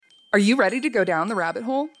Are you ready to go down the rabbit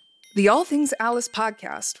hole? The All Things Alice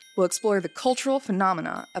podcast will explore the cultural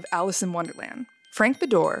phenomena of Alice in Wonderland. Frank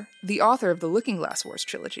Bedore, the author of the Looking Glass Wars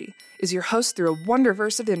trilogy, is your host through a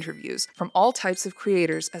wonderverse of interviews from all types of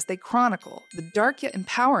creators as they chronicle the dark yet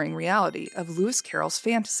empowering reality of Lewis Carroll's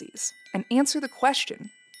fantasies and answer the question,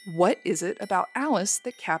 what is it about Alice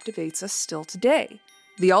that captivates us still today?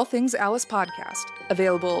 The All Things Alice podcast,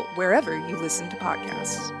 available wherever you listen to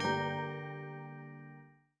podcasts.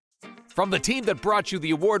 From the team that brought you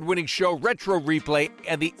the award-winning show Retro Replay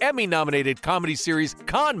and the Emmy-nominated comedy series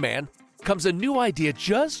Con Man, comes a new idea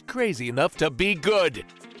just crazy enough to be good.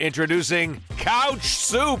 Introducing Couch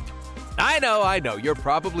Soup. I know, you're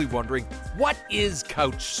probably wondering, what is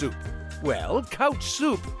Couch Soup? Well, Couch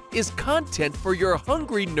Soup is content for your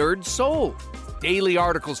hungry nerd soul. Daily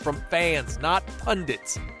articles from fans, not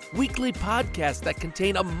pundits. Weekly podcasts that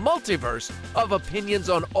contain a multiverse of opinions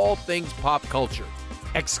on all things pop culture.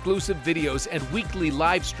 Exclusive videos and weekly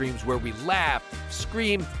live streams where we laugh,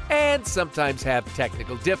 scream, and sometimes have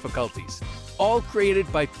technical difficulties. All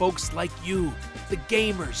created by folks like you, the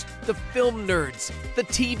gamers, the film nerds, the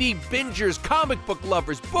TV bingers, comic book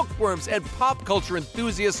lovers, bookworms, and pop culture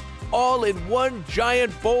enthusiasts, all in one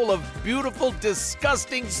giant bowl of beautiful,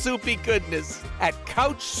 disgusting, soupy goodness at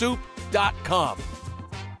couchsoup.com.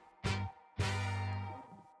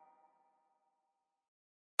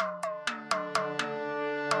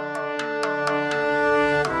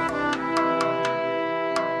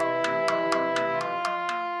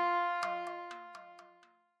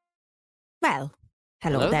 Well,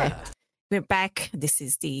 hello there. We're back. This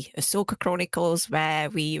is the Ahsoka Chronicles, where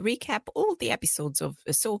we recap all the episodes of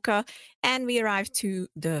Ahsoka, and we arrived to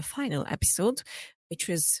the final episode, which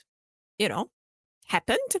was,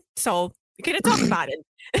 happened. So we're going to talk about it.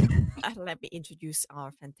 Let me introduce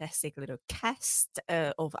our fantastic little cast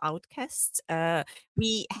of outcasts.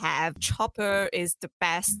 We have Chopper is the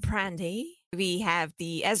best Brandy. We have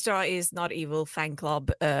the Ezra is not evil fan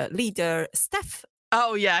club leader, Steph.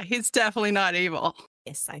 Oh, yeah, he's definitely not evil.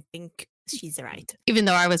 Yes, I think she's right. Even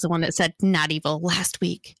though I was the one that said not evil last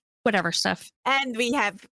week. Whatever stuff. And we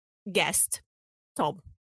have guest, Tom.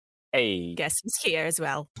 Hey. Guest is here as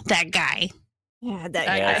well. That guy. Yeah, that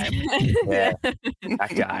guy. Yeah,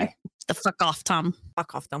 that guy. The fuck off, Tom.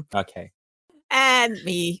 Fuck off, Tom. Okay. And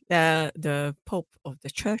me, the Pope of the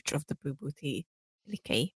Church of the Blue Booty,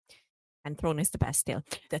 Likay. And throne is the best still.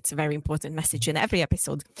 That's a very important message in every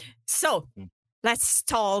episode. So... let's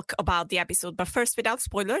talk about the episode, but first without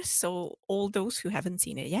spoilers, so all those who haven't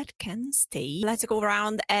seen it yet can stay. Let's go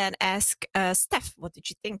around and ask Steph, what did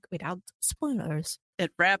you think without spoilers? It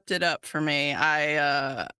wrapped it up for me.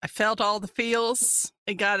 I felt all the feels.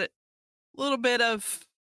 I got a little bit of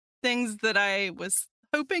things that I was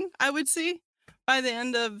hoping I would see by the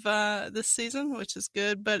end of this season, which is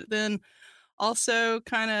good, but then also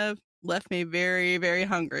kind of left me very, very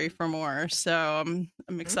hungry for more. So I'm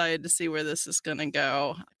excited to see where this is going to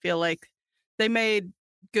go. I feel like they made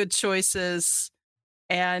good choices,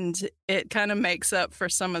 and it kind of makes up for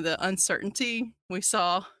some of the uncertainty we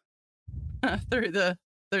saw through the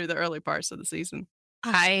early parts of the season.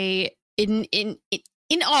 I in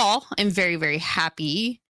all, I'm very, very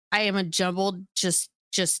happy. I am a jumbled just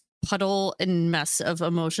puddle and mess of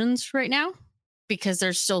emotions right now, because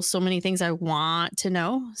there's still so many things I want to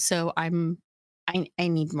know. So I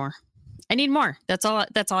need more. I need more. That's all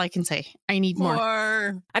I can say. I need more.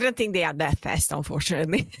 I don't think they are that fast,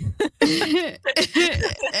 unfortunately. I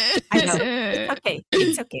know.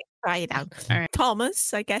 It's okay. Try it out. All right.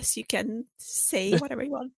 Thomas, I guess you can say whatever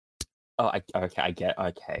you want.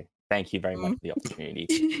 Okay. Thank you very much for the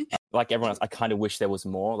opportunity. Like everyone else, I kind of wish there was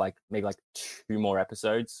more, like maybe like 2 more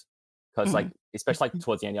episodes. Because especially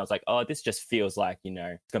towards the end, I was like, oh, this just feels like, it's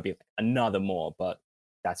going to be another more, but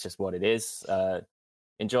that's just what it is.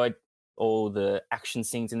 Enjoyed all the action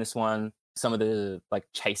scenes in this one. Some of the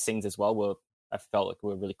chase scenes as well I felt like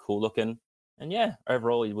were really cool looking. And yeah,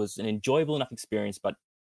 overall it was an enjoyable enough experience, but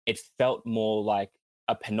it felt more like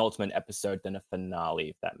a penultimate episode than a finale,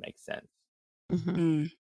 if that makes sense. Mm-hmm.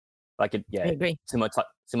 I agree. Similar to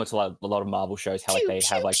a lot of Marvel shows, how they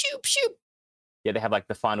have yeah, they have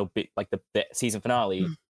the final bit, the season finale,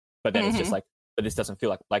 but then it's just but this doesn't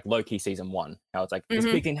feel like Loki season 1. How it's this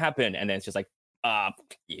big thing happened, and then it's just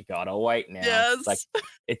you gotta wait now. Yes.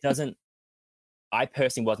 It doesn't. I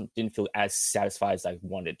personally didn't feel as satisfied as I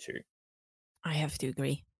wanted to. I have to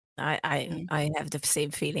agree. I have the same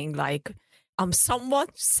feeling. I'm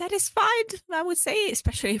somewhat satisfied, I would say,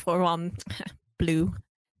 especially for one blue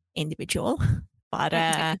individual. But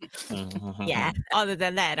yeah, other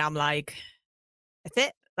than that, I'm like, that's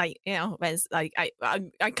it. like, you know, whereas like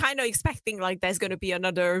I'm kind of expecting like there's going to be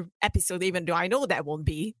another episode, even though I know that won't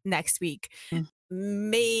be next week. Mm.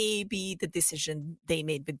 Maybe the decision they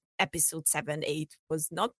made with episode 7, 8 was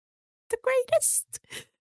not the greatest.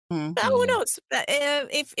 Mm. Who knows?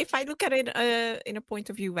 If I look at it in a point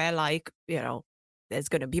of view where, like, you know, there's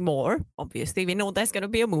going to be more. Obviously, we know there's going to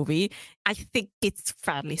be a movie. I think it's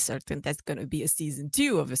fairly certain there's going to be a season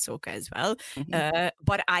 2 of Ahsoka as well.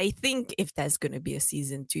 But I think if there's going to be a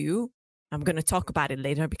season 2, I'm going to talk about it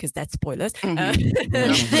later because that's spoilers. We're going to get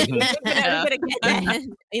that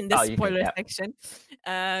in the spoiler section.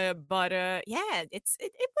 But yeah, it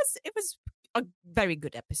was a very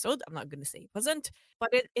good episode. I'm not going to say it wasn't,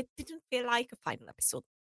 but it didn't feel like a final episode.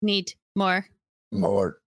 Need more.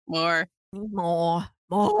 More.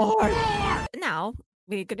 Now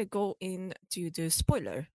we're gonna go into the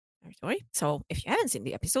spoiler territory. So if you haven't seen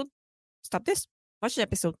the episode, stop this, watch the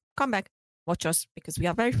episode, come back, watch us because we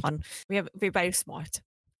are very fun. We're very smart.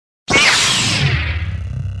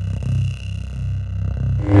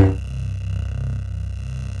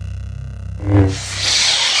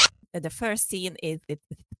 The first scene is with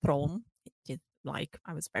Thrawn. Like,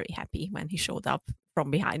 I was very happy when he showed up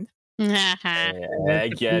from behind. I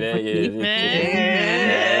get it.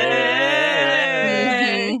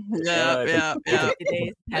 Yeah.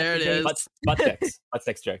 There it is. Butt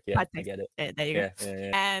sex joke. Yeah, I get it. There you go.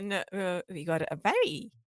 Yeah. And we got a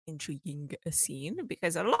very intriguing scene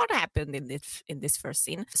because a lot happened in this first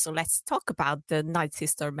scene. So let's talk about the Night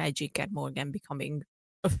Sister magic and Morgan becoming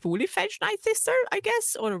a fully fledged Night Sister, I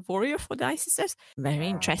guess, or a warrior for the Night Sisters. Very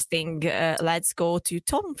interesting. Let's go to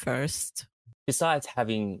Tom first. Besides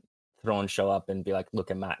having Thrawn show up and be like, look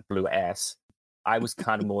at Matt blue ass, I was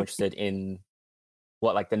kind of more interested in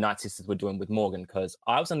what like the Night Sisters were doing with Morgan, because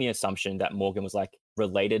I was on the assumption that Morgan was like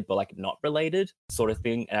related but like not related sort of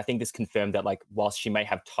thing. And I think this confirmed that like whilst she may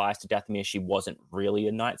have ties to Dathomir, she wasn't really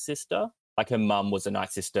a Night Sister. Like her mum was a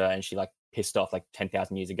Night Sister and she like pissed off like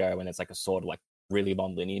 10,000 years ago, and it's like a sort of like really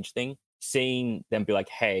long lineage thing. Seeing them be like,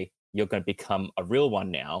 hey, you're going to become a real one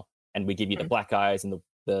now, and we give you the black eyes and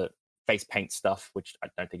the face paint stuff, which I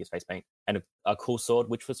don't think is face paint, and a cool sword,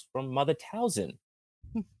 which was from Mother Talzin.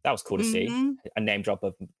 That was cool to see. A name drop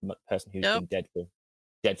of a person who's been dead for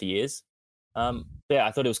years. Yeah,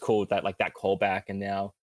 I thought it was cool that like that callback, and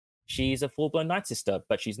now she's a full-blown Night Sister,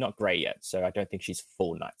 but she's not grey yet, so I don't think she's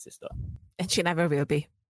full Night Sister. And she never will be.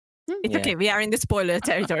 It's okay, we are in the spoiler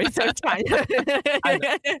territory, so it's fine. I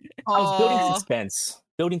was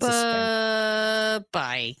building suspense.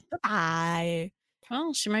 Bye.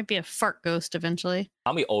 Well, she might be a fart ghost eventually.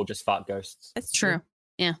 Aren't we all just fart ghosts? That's true.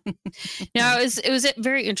 Yeah. No, it was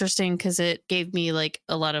very interesting because it gave me like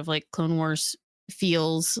a lot of like Clone Wars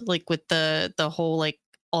feels, like with the whole like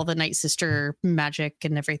all the Night Sister magic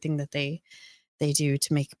and everything that they do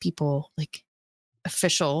to make people like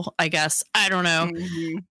official, I guess. I don't know.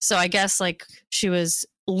 So I guess like she was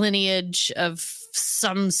lineage of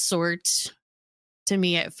some sort. To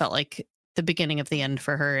me, it felt like the beginning of the end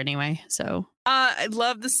for her anyway. So I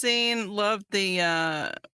love the scene, loved the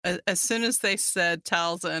as soon as they said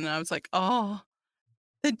Talzin, I was like, oh,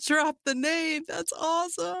 they dropped the name. That's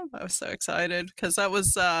awesome. I was so excited because that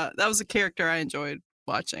was a character I enjoyed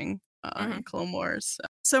watching in Clone Wars.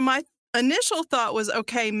 So my initial thought was,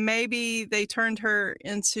 okay, maybe they turned her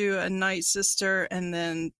into a Night Sister and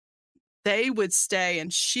then they would stay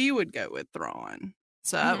and she would go with Thrawn.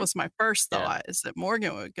 So that was my first thought, is that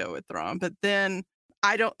Morgan would go with Thrawn. But then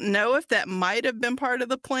I don't know if that might have been part of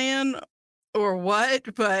the plan or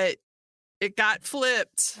what, but it got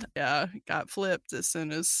flipped. Yeah, it got flipped as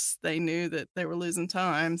soon as they knew that they were losing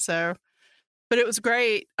time. So, but it was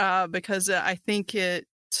great because I think it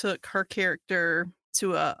took her character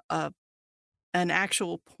to an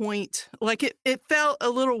actual point. Like it felt a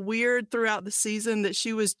little weird throughout the season that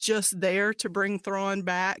she was just there to bring Thrawn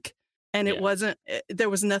back. And it wasn't, there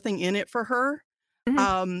was nothing in it for her.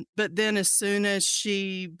 But then as soon as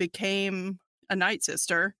she became a Night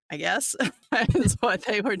Sister, I guess, is what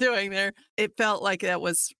they were doing there, it felt like that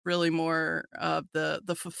was really more of the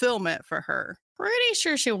fulfillment for her. Pretty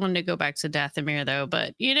sure she wanted to go back to Dathomir though,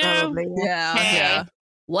 but you know, yeah.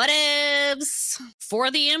 What ifs for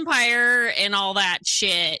the Empire and all that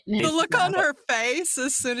shit. The look on her face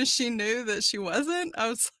as soon as she knew that she wasn't, I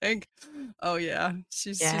was like, oh yeah,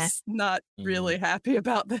 she's just not really happy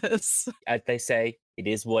about this. As they say, it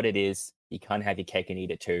is what it is. You can't have your cake and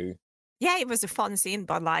eat it too. Yeah, it was a fun scene,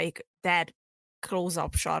 but like that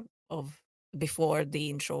close-up shot of before the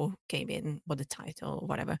intro came in, or the title, or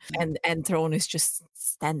whatever, and Thrawn is just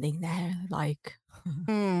standing there like...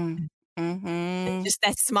 Just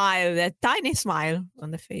that smile, that tiny smile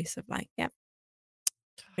on the face of like,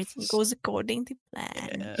 Everything goes according to plan.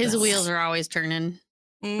 Yeah. His wheels are always turning.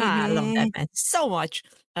 I love Mhm. that man so much.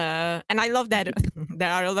 And I love that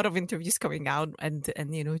there are a lot of interviews coming out and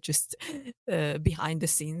just behind the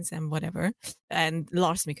scenes and whatever. And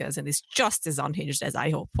Lars Mikkelsen is just as unhinged as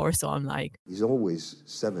I hope for. So I'm like, He's always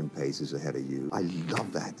 7 paces ahead of you. I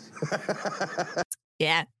love that.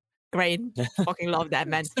 yeah, great. Fucking love that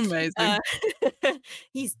man. It's amazing.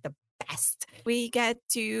 He's the best. We get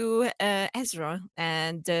to Ezra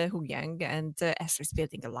and Hu Yang, and Ezra's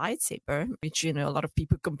building a lightsaber, which a lot of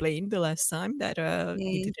people complained the last time that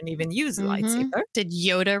he didn't even use a lightsaber. Did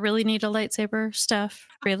Yoda really need a lightsaber? Stuff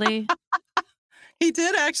really? He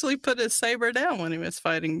did actually put his saber down when he was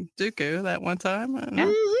fighting Dooku that one time.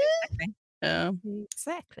 Yeah, exactly. Yeah.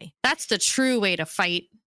 Exactly. That's the true way to fight.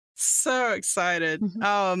 So excited.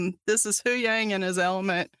 This is Hu Yang in his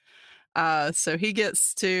element. So he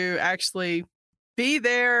gets to actually be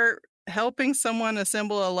there helping someone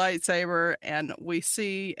assemble a lightsaber, and we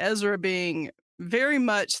see Ezra being very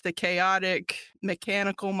much the chaotic,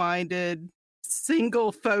 mechanical-minded,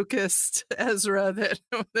 single-focused Ezra that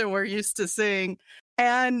we're used to seeing.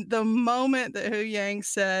 And the moment that Hu Yang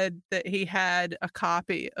said that he had a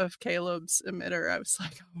copy of Caleb's emitter, I was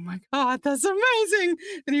like, oh my God, that's amazing.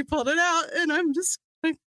 And he pulled it out, and I'm just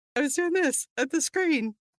like, I was doing this at the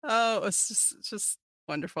screen. Oh, it's just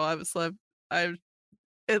wonderful.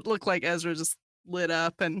 It looked like Ezra just lit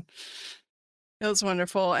up, and it was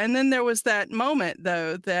wonderful. And then there was that moment,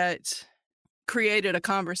 though, that created a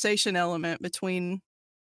conversation element between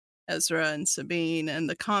Ezra and Sabine, and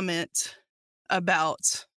the comment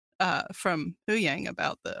about from Hu Yang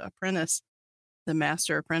about the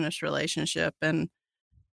master-apprentice relationship. And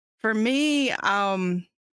for me,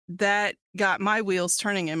 that got my wheels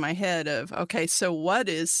turning in my head of, okay, so what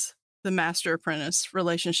is the master-apprentice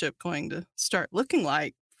relationship going to start looking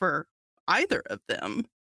like for either of them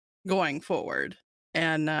going forward?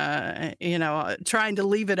 And, trying to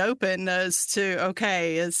leave it open as to,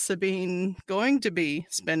 okay, is Sabine going to be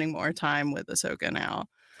spending more time with Ahsoka now?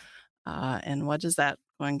 And what is that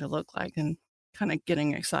going to look like? And kind of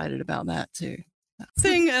getting excited about that too.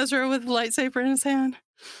 Seeing Ezra with a lightsaber in his hand.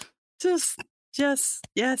 Just yes.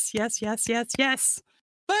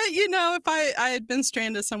 But, if I had been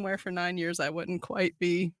stranded somewhere for 9 years, I wouldn't quite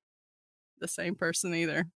be the same person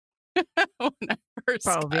either. When I first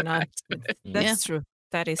Probably got not. back to it. That's true.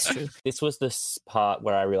 That is true. This was the part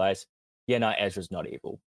where I realized, Ezra's not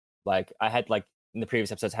evil. Like, I had, in the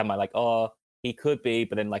previous episodes, had my, he could be,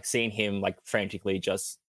 but then, seeing him, frantically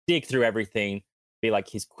just dig through everything, be,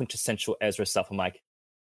 his quintessential Ezra stuff, I'm like,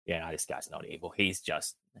 this guy's not evil. He's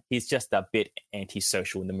just a bit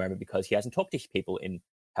antisocial in the moment because he hasn't talked to people in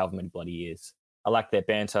however many bloody years. I like their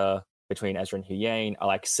banter between Ezra and Hu Yang. I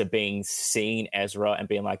like Sabine seeing Ezra and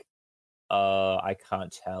being like, I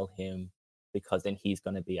can't tell him because then he's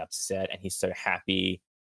going to be upset, and he's so happy.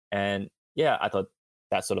 And I thought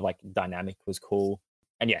that sort of dynamic was cool.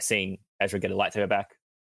 And seeing Ezra get a lightsaber back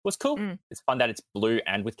was cool. It's fun that it's blue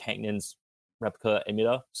and with Kanan's replica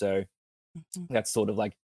emitter. So that's sort of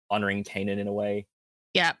honoring Kanan in a way.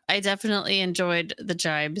 Yeah, I definitely enjoyed the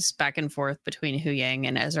jibes back and forth between Hu Yang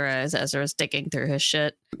and Ezra as Ezra's digging through his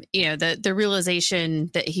shit. The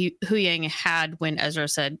realization that Hu Yang had when Ezra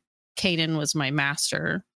said, Kanan was my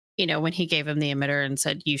master, when he gave him the emitter and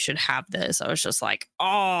said, you should have this. I was just like,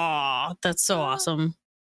 oh, that's so awesome.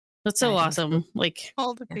 That's so awesome.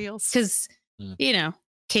 All the feels. Because,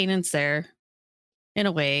 Kanan's there in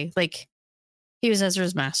a way. He was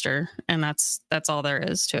Ezra's master, and that's all there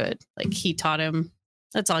is to it. He taught him.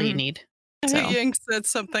 That's all you need. So. Yang said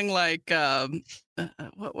something like,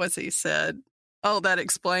 what was he said? Oh, that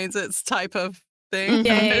explains its type of thing.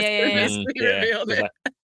 Yeah.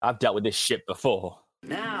 I've dealt with this shit before.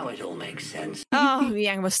 Now it all makes sense. Oh,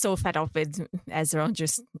 Yang was so fed up with Ezra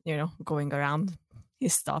just, going around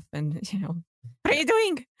his stuff and, what are you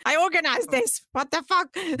doing? I organized this. What the fuck?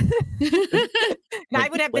 I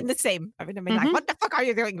would have been the same. I would have been like, what the fuck are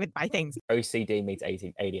you doing with my things? OCD meets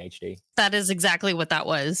ADHD. That is exactly what that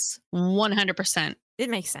was. 100%. It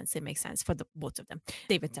makes sense. It makes sense for both of them.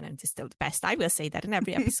 David Tennant is still the best. I will say that in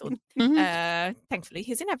every episode. Thankfully,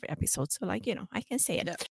 he's in every episode. So, I can say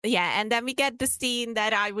it. Yeah. And then we get the scene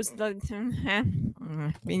that I was like,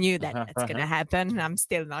 we knew that's going to happen. I'm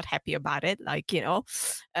still not happy about it.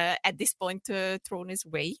 At this point, thrown his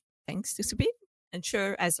way, thanks to Sabine. And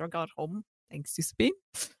sure, Ezra got home, thanks to Sabine.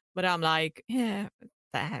 But I'm like,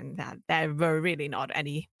 there were really not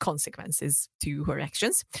any consequences to her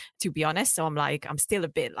actions, to be honest. So I'm still a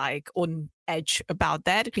bit on edge about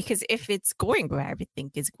that, because if it's going where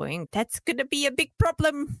everything is going, that's going to be a big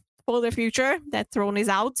problem for the future that Thrawn is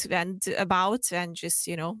out and about and just,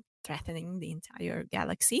 threatening the entire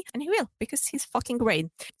galaxy. And he will, because he's fucking great.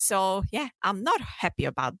 So, yeah, I'm not happy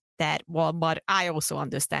about that one, but I also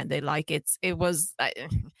understand it. Like, it was, I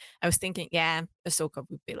was thinking, yeah, Ahsoka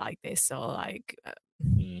would be like this. So, like,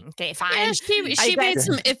 okay, fine. Yeah, she made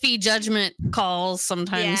some iffy judgment calls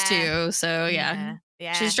sometimes too. So, yeah.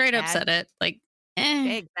 She straight up said it. Like,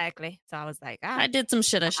 exactly. So I was like, I did some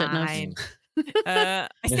shit I shouldn't have.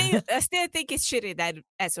 I still think it's shitty that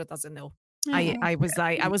Ezra doesn't know. I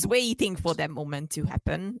was waiting for that moment to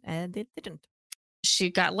happen, and it didn't. She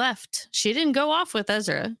got left. She didn't go off with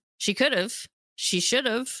Ezra. She could have. She should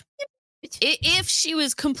have. If she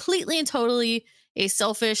was completely and totally a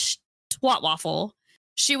selfish twat waffle,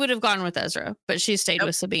 she would have gone with Ezra, but she stayed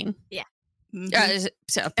with Sabine. Yeah.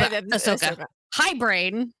 Ahsoka. Hi,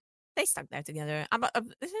 brain. They stuck there together.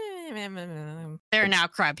 They're now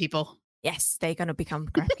crab people. Yes, they're gonna become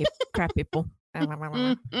crab people. It's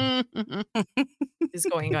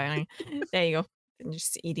going on. There you go. And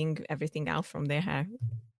just eating everything out from their hair.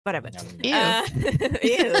 Whatever. Ew.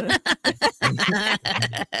 Ew.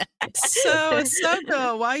 So,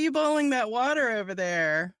 Ahsoka, why are you boiling that water over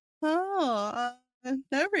there? Oh,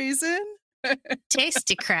 no reason.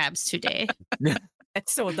 Tasty crabs today.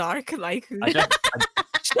 It's so dark. Like,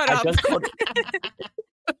 Shut up.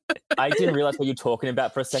 I didn't realize what you're talking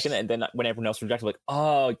about for a second, and then when everyone else reacted, like,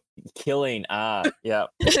 "Oh, killing!" Yeah.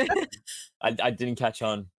 I didn't catch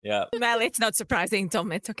on. Yeah. Well, it's not surprising,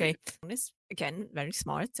 Tom. It's okay. He's again very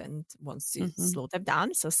smart and wants to slow them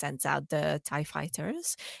down, so sends out the TIE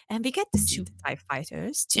fighters, and we get to see the TIE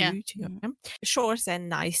fighters too. Short and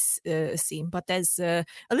nice scene, but there's a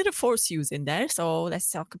little force use in there, so let's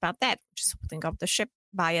talk about that. Just holding up the ship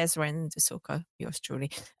by Ezra and Ahsoka, yours truly.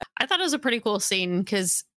 I thought it was a pretty cool scene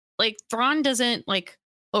because, like, Thrawn doesn't like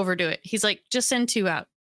overdo it. He's like, just send 2 out.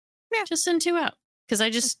 Yeah, just send 2 out because I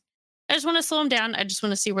just want to slow them down. I just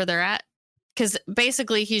want to see where they're at. Because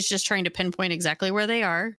basically, he's just trying to pinpoint exactly where they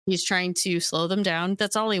are. He's trying to slow them down.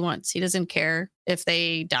 That's all he wants. He doesn't care if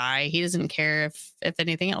they die. He doesn't care if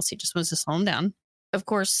anything else. He just wants to slow them down. Of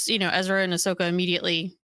course, Ezra and Ahsoka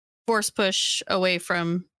immediately force push away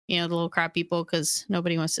from, the little crab people because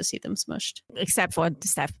nobody wants to see them smushed. Except for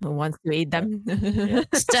Steph, who wants to eat them.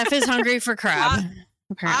 Steph is hungry for crab.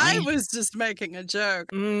 Apparently. I was just making a joke.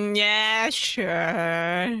 Yeah,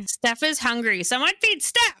 sure. Steph is hungry. Someone feed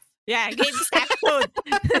Steph. Yeah, give Steph food.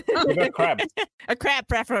 Give her a crab. A crab,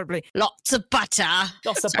 preferably. Lots of butter.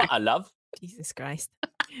 Lots of butter, love. Jesus Christ.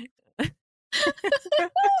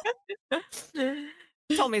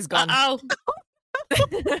 Tom is gone. Uh-oh.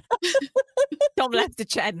 Tom left the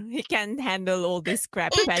chat. He can't handle all this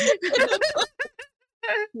crap.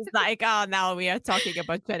 He's like, oh, now we are talking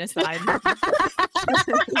about genocide. Fuck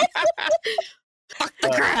the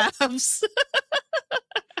crabs. I'm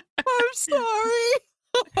sorry.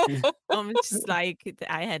 I'm just like,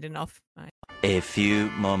 I had enough. A few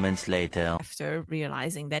moments later. After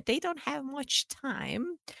realizing that they don't have much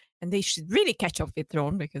time and they should really catch up with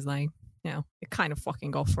Thrawn because, like, they're kind of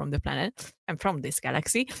fucking off from the planet and from this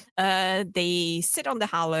galaxy. They sit on the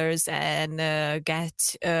howlers and get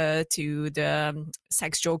to the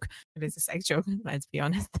sex joke. It is a sex joke, let's be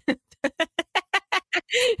honest.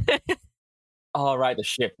 Oh, right, the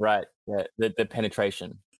ship, right. Yeah, the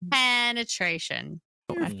penetration. Penetration.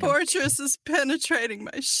 Your fortress is penetrating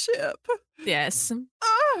my ship. Yes.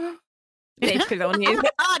 Oh. Dave Filoni.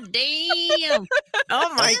 Oh, damn.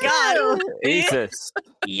 Oh, my God. Jesus.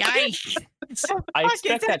 Yikes. I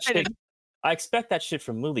expect that shit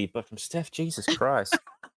from Lily, but from Steph, Jesus Christ.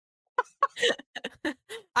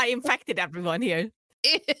 I infected everyone here.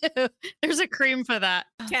 Ew. There's a cream for that.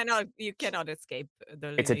 You cannot escape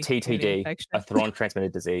the It's a TTD, infection. a Thrawn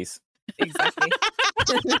transmitted disease. Exactly.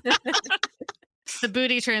 The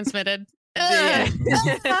booty transmitted. Yeah.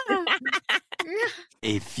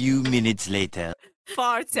 A few minutes later.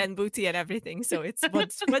 Farts and booty and everything. So it's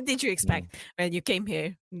what did you expect when you came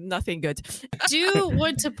here? Nothing good. Do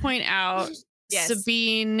want to point out Yes.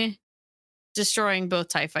 Sabine destroying both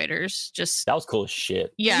TIE fighters. That was cool as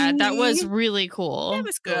shit. Yeah, that was really cool. That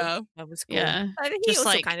was cool. Yeah. That was cool. Yeah. He Just also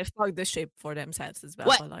like- kind of plugged the ship for themselves as well.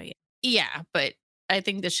 What? But like, Yeah, but I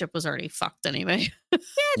think the ship was already fucked anyway.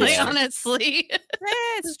 Yeah. Honestly.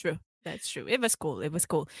 that's true. That's true. It was cool.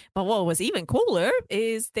 But what was even cooler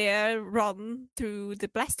is their run through the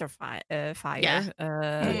blaster fire. Yeah.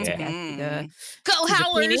 To get to the Go the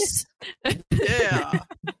Howlers! Yeah.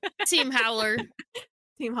 Team Howler.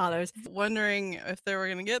 Team Hollers. Wondering if they were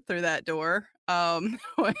going to get through that door. When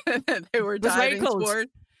they were It was very diving close. toward.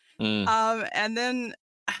 Mm. And then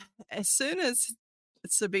as soon as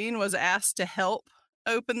Sabine was asked to help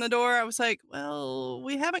opened the door, I was like, well,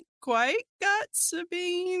 we haven't quite got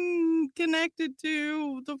Sabine connected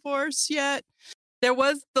to the Force yet. There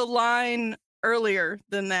was the line earlier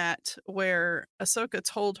than that where Ahsoka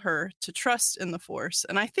told her to trust in the Force.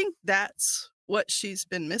 And I think that's what she's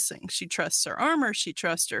been missing. She trusts her armor, she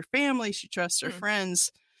trusts her family, she trusts her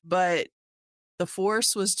friends, but the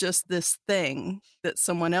Force was just this thing that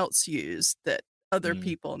someone else used that other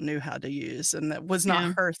people knew how to use, and that was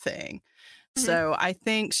not her thing. So I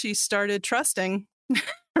think she started trusting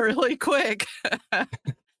really quick.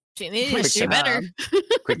 She needed She better.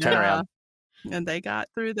 Quick turnaround. And they got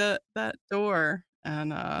through that door,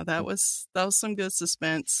 and that was some good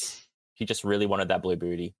suspense. She just really wanted that blue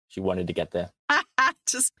booty. She wanted to get there.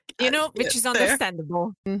 Just which is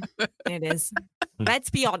understandable. It is. Let's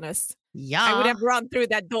be honest. Yeah. I would have run through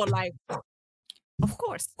that door like, of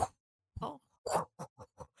course. Oh.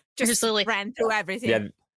 Just Like, ran through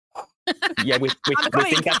everything. Yeah, we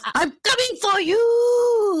think that's, I'm coming for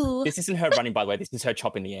you. this isn't her running, by the way. This is her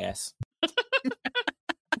chopping the ass.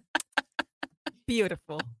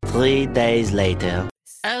 Beautiful. 3 days later.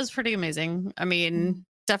 That was pretty amazing. I mean,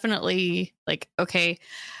 definitely like, okay.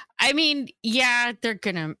 I mean, yeah, they're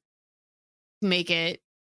gonna make it.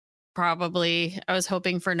 Probably. I was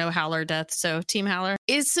hoping for no Howler death. So Team Howler.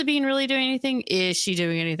 Is Sabine really doing anything? Is she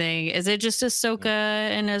doing anything? Is it just Ahsoka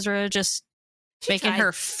and Ezra just making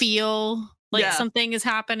her feel like something is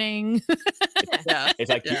happening?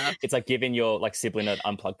 It's like giving your like sibling an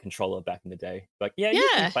unplugged controller back in the day. Like, you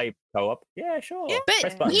can play co-op. Yeah, sure. Yeah, but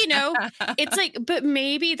it's like, but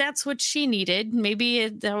maybe that's what she needed. Maybe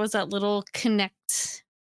that was that little connect.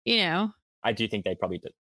 I do think they probably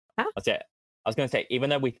did. Huh? I was going to say,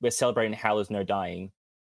 even though we're celebrating Howler's no dying,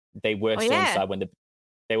 they were still inside when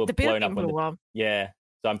they were blown up. So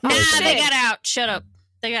I'm they got out. Shut up.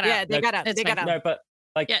 They got out. Yeah, they got out. They got out. No, but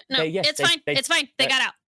like, it's fine. It's fine. They got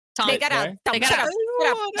out. Tom. They got out. Tom, they got out.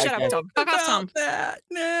 Shut up, Tom. Fuck off, Tom.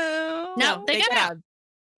 No, they got out.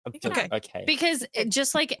 Okay. Because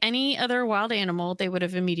just like any other wild animal, they would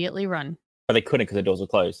have immediately run. But they couldn't because the doors were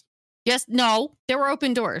closed. Yes, no, there were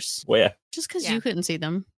open doors. Where? Just because you couldn't see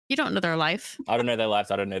them. You don't know their life. I don't know their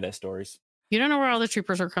lives. I don't know their stories. You don't know where all the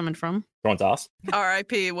troopers are coming from. Everyone's asked.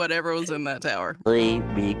 R.I.P. whatever was in that tower. 3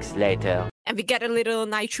 weeks later. And we get a little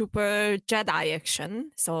Night Trooper Jedi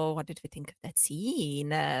action. So what did we think of that scene?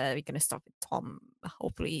 We're going to start with Tom.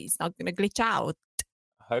 Hopefully he's not going to glitch out.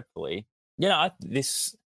 Hopefully. I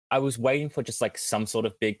was waiting for just like some sort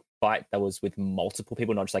of big fight that was with multiple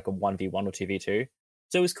people, not just like a 1v1 or 2v2.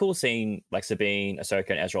 So it was cool seeing like Sabine, Ahsoka,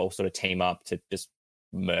 and Ezra all sort of team up to just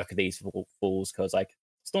murk these fools, because like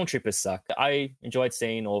stormtroopers suck. I enjoyed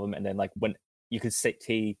seeing all of them, and then like when you could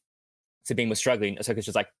see Sabine was struggling, Ahsoka's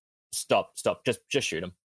just like, stop, just shoot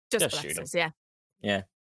him, just shoot him. Yeah.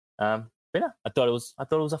 But yeah, I thought it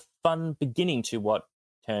was a fun beginning to what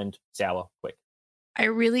turned sour quick. I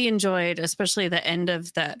really enjoyed, especially the end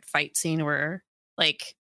of that fight scene where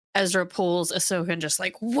like Ezra pulls Ahsoka and just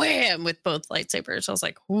like wham with both lightsabers. I was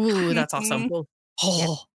like, ooh, that's awesome.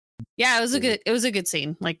 Yeah, it was a good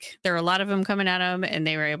scene. Like there were a lot of them coming at him, and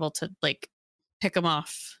they were able to like pick them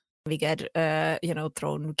off. We get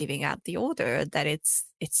Throne giving out the order that it's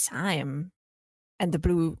time, and the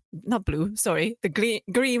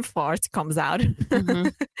green fart comes out of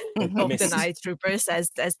the Night Troopers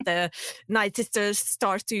as the Night Sisters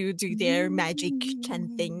start to do their magic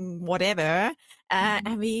chanting, whatever,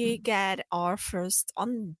 and we get our first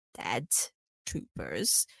undead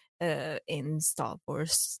troopers in Star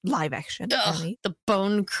Wars live action. The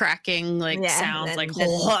bone cracking sounds and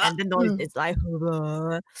the noise is like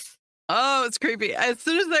oh, it's creepy. As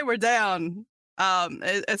soon as they were down,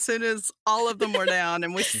 as soon as all of them were down,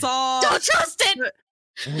 and we saw don't trust it.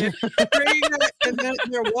 And then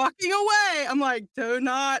they're walking away. I'm like, do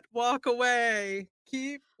not walk away.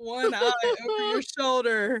 Keep one eye over your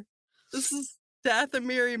shoulder. This is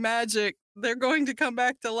Dathomiri magic. They're going to come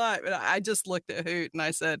back to life. And I just looked at Hoot and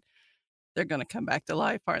I said, they're going to come back to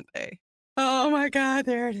life, aren't they? Oh my God,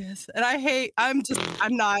 there it is. And I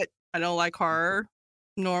don't like horror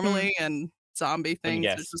normally, and zombie things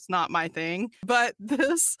is just not my thing. But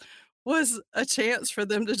this was a chance for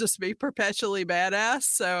them to just be perpetually badass,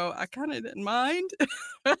 so I kind of didn't mind.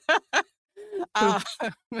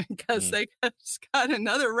 Because they just got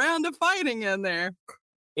another round of fighting in there.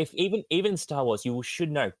 If even Star Wars, you should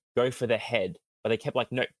know, go for the head. But they kept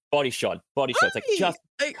like, no, body shot. It's like, just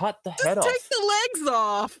cut the head off. Take the legs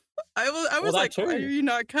off. I was like, why are you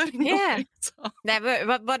not cutting the legs off?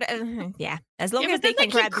 Never, but as long as they can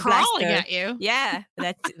grab the crawling blaster. at you. Yeah,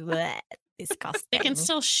 that's disgusting. They can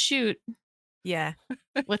still shoot. Yeah,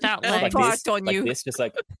 Without like legs. this, on you. This just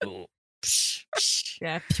like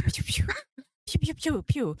Yeah. Pew, pew, pew. Pew, pew, pew,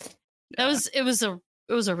 pew. It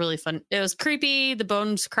was a really fun. It was creepy. The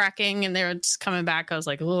bones cracking and they were just coming back. I was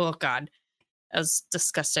like, oh God, that was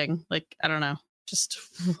disgusting. Like, I don't know. Just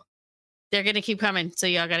they're gonna keep coming. So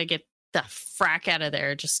y'all gotta get the frack out of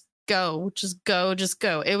there. Just go. Just go. Just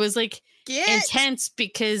go. It was like intense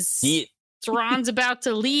because Thrawn's about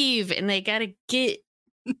to leave and they gotta get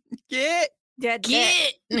done,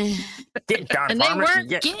 and they weren't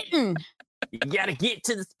getting. You gotta get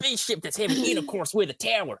to the spaceship that's having intercourse with a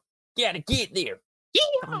tower. You gotta get there.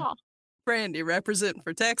 Yeah. Brandy representing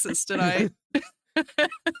for Texas tonight.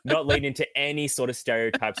 Not leading into any sort of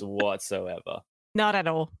stereotypes whatsoever. Not at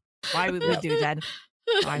all. Why would we do that?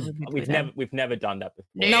 Why would we do that? We've never done that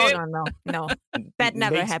before. No. That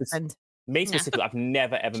never happened. Me specifically, I've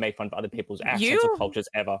never ever made fun of other people's accents or cultures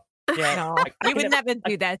ever. Yeah, no, you would never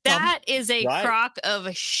do that. Tom. That is a crock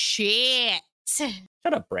of shit. Shut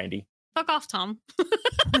up, Brandy. Fuck off, Tom.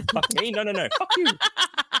 Fuck me? No. Fuck you.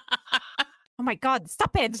 Oh my God!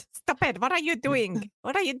 Stop it! Stop it! What are you doing?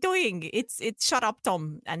 What are you doing? It's shut up,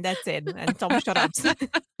 Tom, and that's it. And Tom, shut up. Shut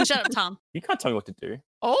up, Tom. You can't tell me what to do.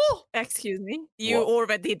 Oh, excuse me. You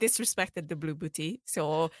already disrespected the blue booty,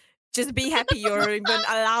 so just be happy you're even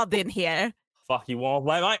allowed in here. Fuck you, want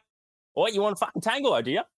mate? What, you want to fucking tangle,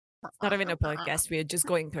 do you? It's not even a podcast. We're just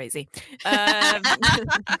going crazy.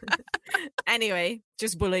 Anyway,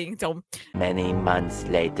 just bullying Tom. Many months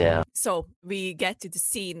later. So we get to the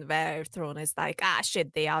scene where Thrawn is like,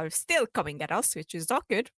 shit, they are still coming at us, which is not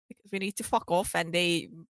good because we need to fuck off and they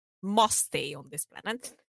must stay on this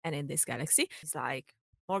planet and in this galaxy. It's like,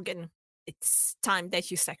 Morgan, it's time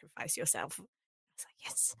that you sacrifice yourself. I was like,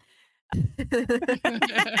 yes.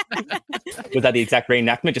 Was that the exact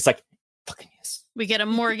reenactment? Just like, fucking yes. We get a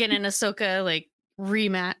Morgan and Ahsoka like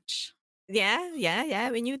rematch. Yeah.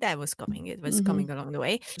 We knew that was coming. It was coming along the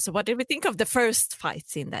way. So what did we think of the first fight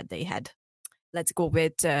scene that they had? Let's go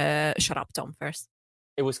with Shut Up, Tom, first.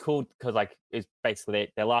 It was cool because like it's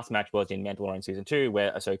basically their last match was in Mandalorian season 2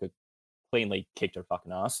 where Ahsoka cleanly kicked her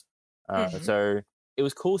fucking ass. So it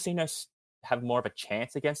was cool seeing us have more of a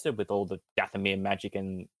chance against her with all the Dathomir magic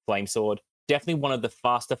and flame sword. Definitely one of the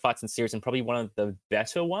faster fights in the series and probably one of the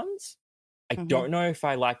better ones. I don't know if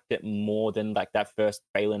I liked it more than like that first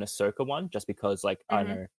Baylan Ahsoka one, just because like I don't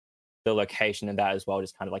know, the location and that as well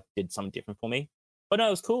just kind of like did something different for me. But no, it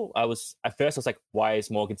was cool. At first I was like, why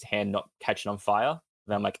is Morgan's hand not catching on fire?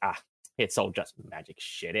 And I'm like, it's all just magic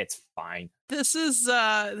shit. It's fine. This is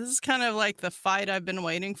kind of like the fight I've been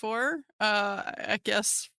waiting for. I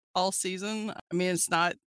guess all season. I mean, it's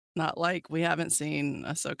not like we haven't seen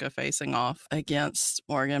Ahsoka facing off against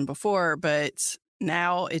Morgan before, but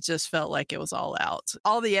now it just felt like it was all out.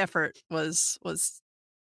 All the effort was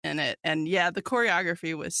in it. And yeah, the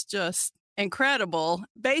choreography was just incredible.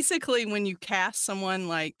 Basically, when you cast someone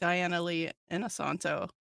like Diana Lee Inosanto,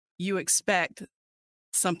 you expect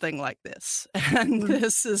something like this. And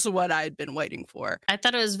this is what I'd been waiting for. I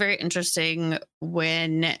thought it was very interesting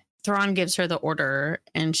when Thrawn gives her the order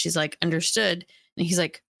and she's like, understood. And he's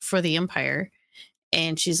like, for the Empire.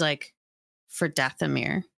 And she's like, for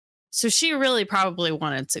Dathomir. So she really probably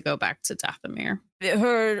wanted to go back to Dathomir.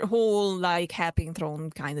 Her whole like helping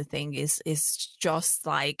Thrawn kind of thing is just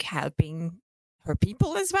like helping her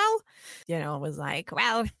people as well. You know, it was like,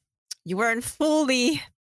 well, you weren't fully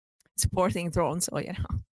supporting Thrawn, so you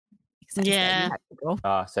know. Yeah.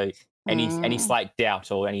 So any slight doubt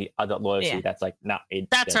or any other loyalty, that's like, nah.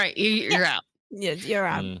 That's right. You're out. Yeah, you're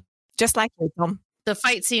out. Just like you, Tom. The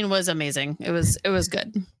fight scene was amazing. It was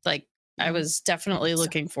good. Like I was definitely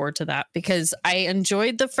looking forward to that because I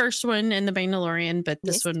enjoyed the first one in the Mandalorian, but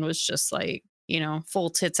this one was just like, you know,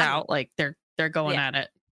 full tits out. Like they're going at it.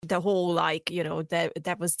 The whole like, you know,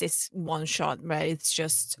 that was this one shot where it's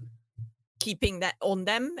just keeping that on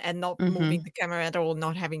them and not moving the camera at all,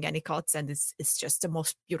 not having any cuts, and it's just the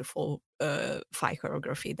most beautiful fight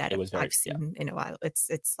choreography that I've seen in a while.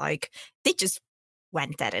 It's like they just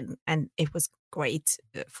went at it and it was great,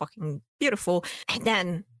 fucking beautiful. And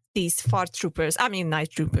then these night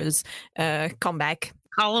troopers come back.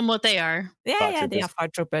 Call them what they are. Yeah, they are far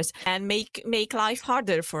troopers and make life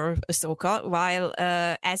harder for Ahsoka while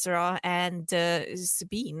Ezra and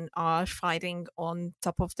Sabine are fighting on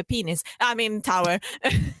top of the tower.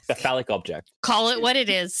 The phallic object. Call it what it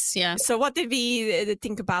is. Yeah. So what did we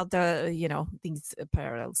think about the, you know, these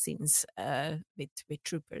parallel scenes with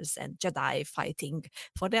troopers and Jedi fighting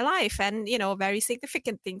for their life? And, you know, very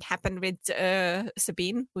significant thing happened with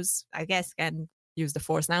Sabine, who's, I guess, can use the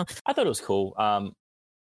Force now. I thought it was cool.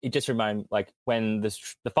 It just reminded, like, when the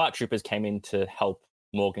fight troopers came in to help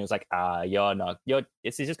Morgan, it was like,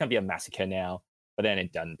 it's just going to be a massacre now. But then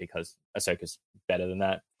it doesn't because Ahsoka's better than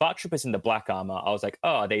that. Fart Troopers in the black armor, I was like, oh,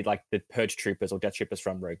 are they like the Purge Troopers or Death Troopers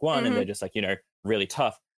from Rogue One? And they're just like, really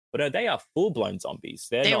tough. But no, they are full-blown zombies.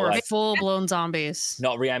 They not were like, full-blown zombies.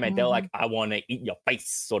 not reanimated. They're like, I want to eat your face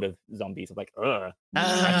sort of zombies. I'm like, ugh.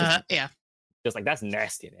 Yeah. Just like, that's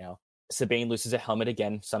nasty now. Sabine loses her helmet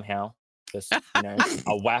again somehow. Just,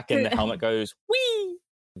 a whack and the helmet goes, whee!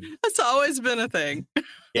 That's always been a thing.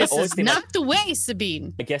 Yeah, This is not the way,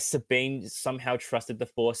 Sabine. I guess Sabine somehow trusted the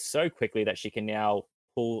Force so quickly that she can now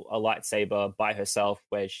pull a lightsaber by herself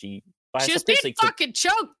where she... She was being fucking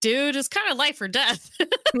choked, dude. It's kind of life or death.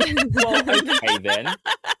 Well, okay then.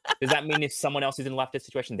 Does that mean if someone else is in a life-death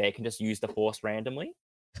situation, they can just use the Force randomly?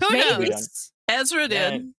 Who knows? Ezra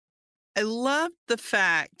did. I loved the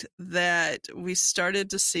fact that we started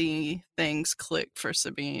to see things click for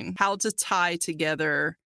Sabine, how to tie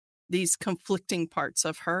together these conflicting parts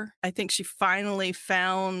of her. I think she finally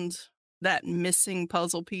found that missing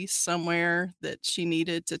puzzle piece somewhere that she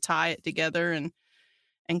needed to tie it together and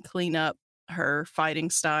clean up her fighting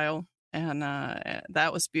style. And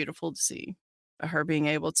that was beautiful to see, her being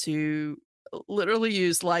able to literally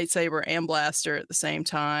use lightsaber and blaster at the same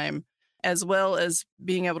time, as well as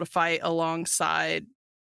being able to fight alongside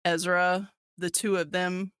Ezra. The two of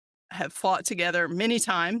them have fought together many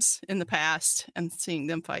times in the past, and seeing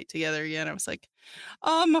them fight together again, I was like,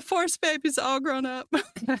 oh, my Force baby's all grown up.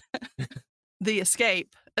 The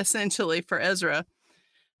escape, essentially, for Ezra.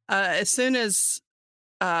 As soon as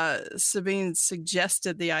Sabine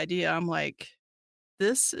suggested the idea, I'm like,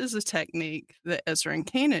 this is a technique that Ezra and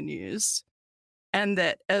Kanan used, and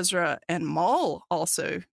that Ezra and Maul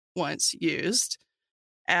also once used.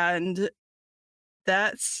 And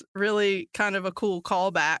that's really kind of a cool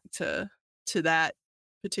callback to that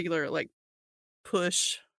particular like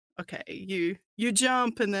push. Okay, you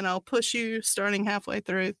jump and then I'll push you starting halfway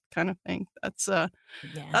through kind of thing. That's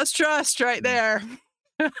trust right there.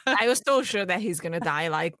 I was so sure that he's gonna die.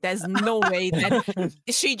 Like, there's no way that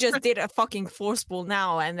she just did a fucking force pull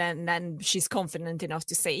now, and then she's confident enough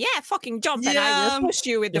to say, "Yeah, fucking jump, and I will push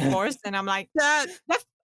you with the force." And I'm like, I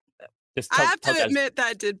have to admit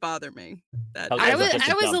that did bother me. I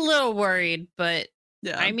was a little worried, but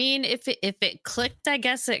yeah. I mean, if it clicked, I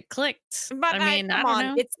guess it clicked. But I don't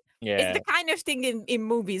know. It's the kind of thing in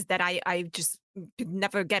movies that I just could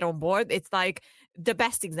never get on board. It's like the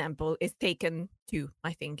best example is Taken 2.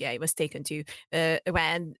 I think it was Taken 2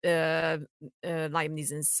 when Liam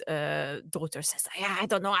Neeson's daughter says, I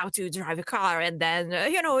don't know how to drive a car, and then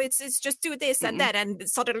it's just do this and that, and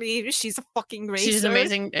suddenly she's a fucking racer. She's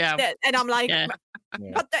amazing. Yeah. And I'm like,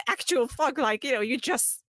 but the actual fuck, like, you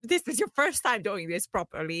just, this is your first time doing this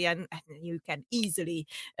properly, and you can easily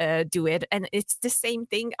do it. And it's the same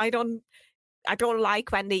thing. I don't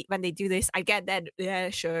like when they do this. I get that, yeah,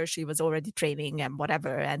 sure, she was already training and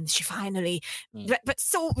whatever, and she finally but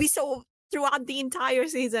so we saw throughout the entire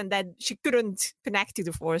season that she couldn't connect to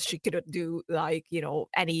the Force. She couldn't do like,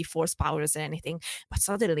 any Force powers or anything. But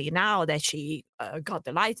suddenly now that she got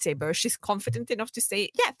the lightsaber, she's confident enough to say,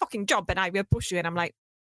 yeah, fucking jump and I will push you. And I'm like,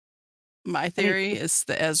 my theory is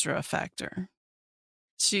the Ezra factor.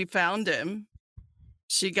 She found him.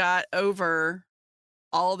 She got over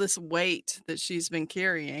all this weight that she's been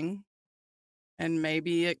carrying, and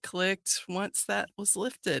maybe it clicked once that was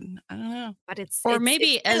lifted. I don't know. But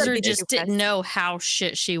maybe Ezra just didn't know how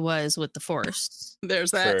shit she was with the Force.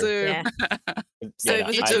 There's that too. Yeah. So it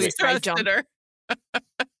was just trusted her.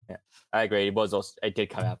 Yeah, I agree. It did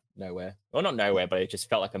come out of nowhere. Well, not nowhere, but it just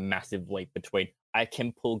felt like a massive leap between I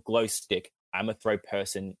can pull glow stick, I'm a throw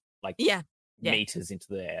person like meters into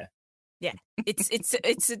the air. Yeah,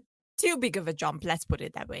 it's too big of a jump. Let's put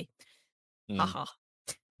it that way. Haha.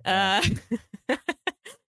 Thank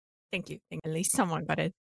you. At least someone got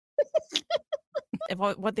it.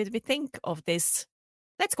 What did we think of this?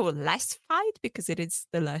 Let's go last fight, because it is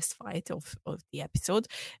the last fight of the episode.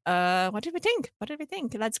 What did we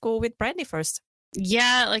think? Let's go with Brandy first.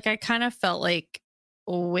 Yeah, like I kind of felt like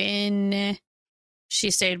when she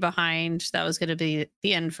stayed behind, that was going to be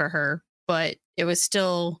the end for her. But it was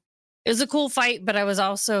a cool fight. But I was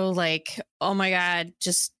also like, oh my God,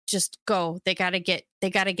 just go. They gotta get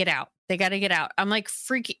out. I'm like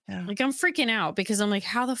I'm freaking out, because I'm like,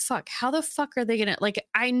 how the fuck are they gonna, like,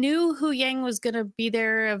 I knew Hu Yang was gonna be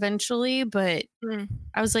there eventually, but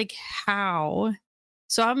I was like, how?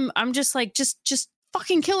 So I'm just like, just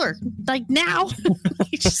fucking kill her, like, now.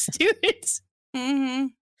 Just do it. Mm-hmm.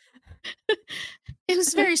 It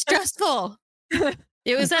was very stressful.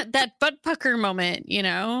 It was that butt pucker moment,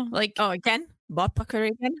 like, oh, again, butt pucker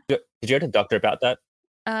again. Did you go to the doctor about that?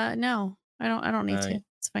 No, I don't need to.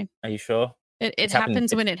 It's fine. Are you sure? It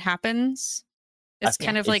happens when it happens. It's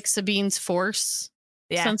kind of it's- like Sabine's force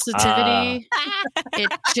Yeah. sensitivity.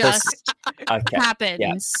 It just Okay.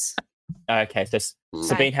 happens. Okay, so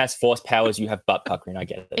Sabine has force powers, you have butt puckering. I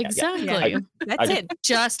get it. Yeah, Exactly. That's it.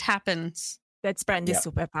 Just happens. That's Brandy's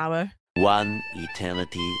superpower. One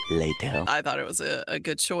eternity later. I thought it was a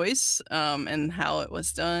good choice, and how it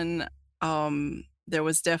was done. There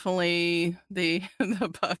was definitely the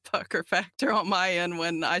butt pucker factor on my end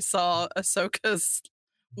when I saw Ahsoka's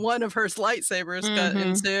one of her lightsabers cut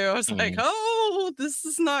into. I was like, oh, this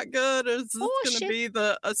is not good. Is this going to be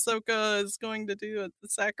the Ahsoka is going to do the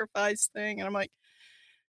sacrifice thing? And I'm like,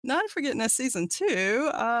 not forgetting that season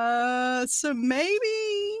 2. So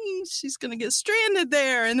maybe she's going to get stranded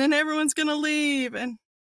there and then everyone's going to leave and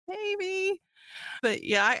maybe. But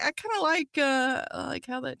yeah, I kind of like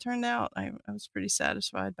how that turned out. I was pretty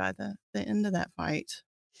satisfied by the end of that fight.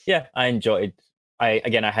 Yeah, I enjoyed. I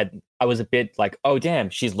was a bit like, oh damn,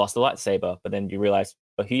 she's lost the lightsaber, but then you realize,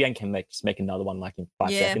 oh, Huyang can just make another one like in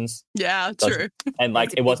 5 seconds. Yeah, So true. And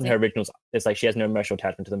like it wasn't her originals. It's like she has no emotional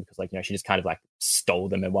attachment to them because like, you know, she just kind of like stole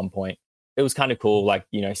them at one point. It was kind of cool, like,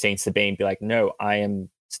 you know, seeing Sabine be like, no, I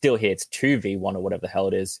am still here. It's 2v1 or whatever the hell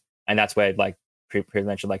it is. And that's where like pre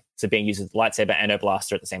mentioned, like Sabine uses the lightsaber and her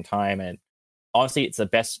blaster at the same time. And honestly, it's the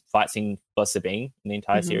best fight scene for Sabine in the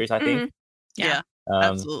entire series, I think. Yeah,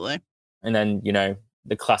 absolutely. And then, you know,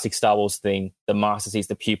 the classic Star Wars thing, the master sees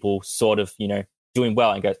the pupil sort of, you know, doing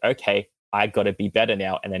well and goes, okay, I got to be better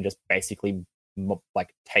now. And then just basically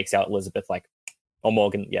like takes out Elizabeth, like, or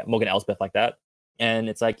Morgan Elsbeth like that. And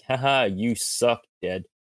it's like, haha, you suck, dead.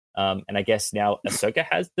 And I guess now Ahsoka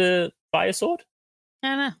has the fire sword. I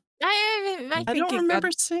don't know. I don't remember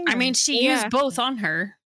seeing. I mean, she used both on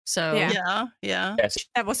her. So yeah. Yes,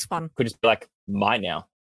 That was fun. could just be like,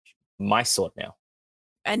 my sword now.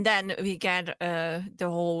 And then we get the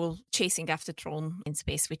whole chasing after Thrawn in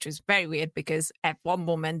space, which was very weird because at one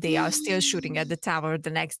moment they are still shooting at the tower,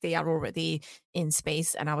 the next they are already in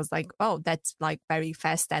space. And I was like, oh, that's like very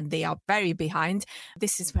fast and they are very behind.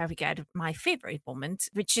 This is where we get my favorite moment,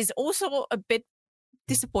 which is also a bit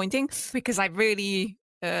disappointing because I really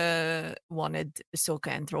wanted Ahsoka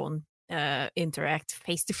and Thrawn interact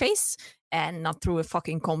face to face and not through a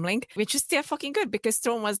fucking comlink, which is still fucking good because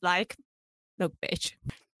Thrawn was like, look, bitch,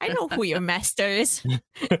 I know who your master is.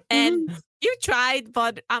 And you tried,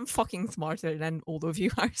 but I'm fucking smarter than all of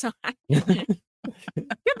you are. So goodbye,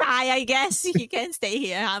 I guess. You can stay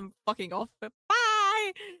here. I'm fucking off.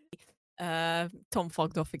 Bye. Tom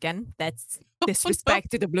fucked off again. That's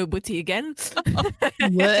disrespect to the blue booty again.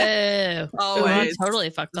 Whoa. Always.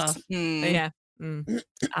 Totally fucked off. Yeah.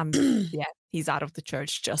 Yeah, he's out of the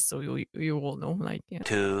church, just so you all know. Like, yeah.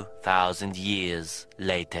 2,000 years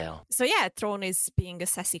later. So yeah, Thrawn is being a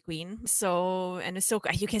sassy queen. So, and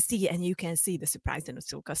Ahsoka, you can see the surprise in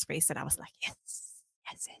Ahsoka's face, and I was like,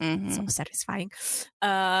 yes, so satisfying.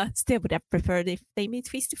 Still would have preferred if they meet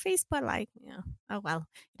face to face, but like, yeah, oh well,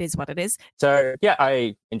 it is what it is. So yeah,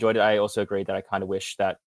 I enjoyed it. I also agree that I kind of wish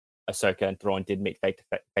that Ahsoka and Thrawn did meet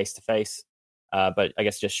face to face, but I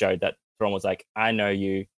guess just showed that Thrawn was like, I know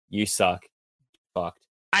you suck. Fucked.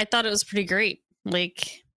 I thought it was pretty great.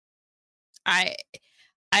 Like, I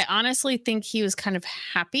honestly think he was kind of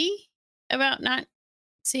happy about not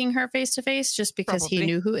seeing her face to face just because he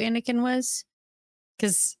knew who Anakin was.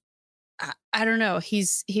 Because I don't know, he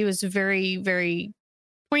was very, very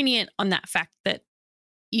poignant on that fact that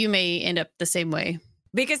you may end up the same way.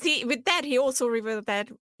 Because he also revealed that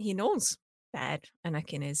he knows that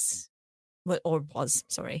Anakin is was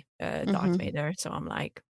Darth Vader. So I'm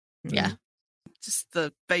like, yeah. Just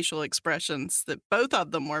the facial expressions that both of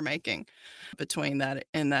them were making between that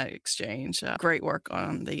in that exchange. Great work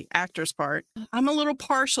on the actor's part. I'm a little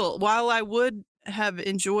partial. While I would have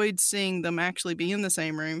enjoyed seeing them actually be in the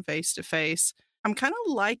same room face to face, I'm kind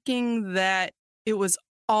of liking that it was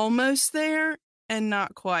almost there and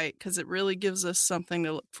not quite, because it really gives us something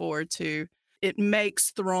to look forward to. It makes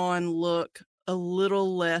Thrawn look a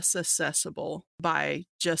little less accessible by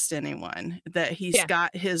just anyone, that he's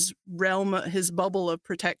got his realm, his bubble of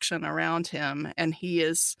protection around him, and he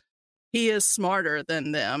is smarter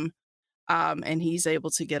than them, and he's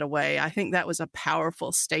able to get away. I think that was a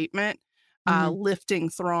powerful statement, lifting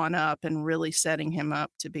Thrawn up and really setting him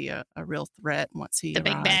up to be a real threat once he arrives.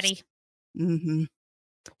 Big baddie. Mm-hmm.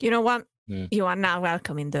 You know what? You are now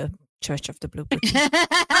welcome in the Church of the Blue Book.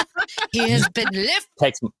 He has been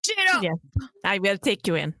lifted up. Yeah, I will take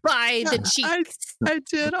you in by the cheeks. I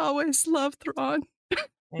did always love Thrawn.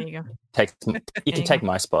 There you go. You can take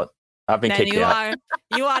my spot. I've been kicked out.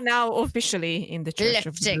 You are now officially in the Church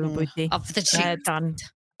of the Blue Booty. Of the cheeks. Done.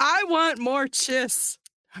 I want more chiss.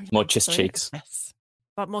 More cheeks. Yes.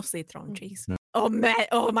 But mostly Thrawn cheeks. Oh man!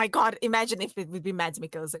 Oh my God! Imagine if it would be Mads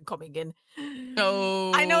Mikkelsen coming in.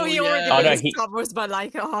 Oh, I know he already Oh, no, released he- Star Wars, but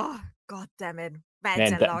like, oh God damn it, Mads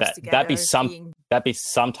Man, and Lars together. that'd be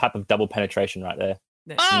some type of double penetration right there.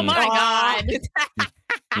 Oh my God.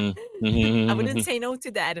 I wouldn't say no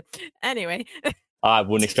to that. Anyway, I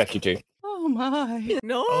wouldn't expect you to. Oh my.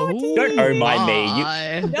 no, Oh, Don't oh my me.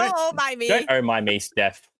 no, by me. Don't oh my me,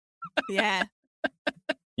 Steph. Yeah.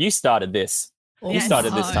 You started this. Oh You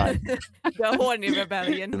started this my. time. The horny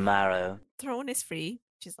rebellion. Tomorrow. Throne is free,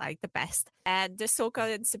 which is like the best. And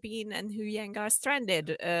Ahsoka and Sabine and Hu Yang are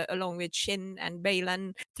stranded, along with Shin and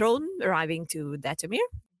Baylan. Throne arriving to Datomir.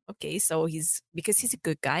 Okay, so because he's a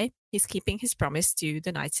good guy, he's keeping his promise to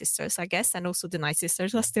the Night Sisters, I guess, and also the Night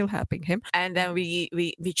Sisters are still helping him. And then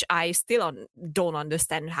which I still don't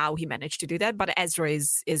understand how he managed to do that, but Ezra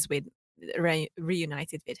is with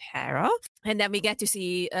reunited with Hera, and then we get to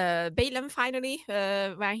see Balaam finally,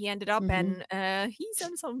 where he ended up, and he's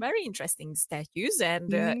on some very interesting statues.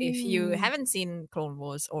 And if you haven't seen Clone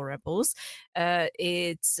Wars or Rebels,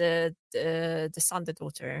 it's the son, the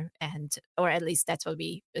daughter, or at least that's what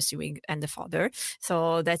we assuming, and the father.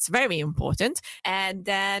 So that's very important. And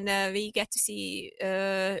then we get to see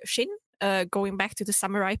Shin. Going back to the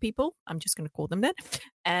samurai people, I'm just going to call them that.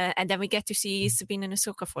 And then we get to see Sabine and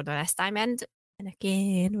Ahsoka for the last time. And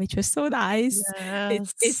again, which was so nice.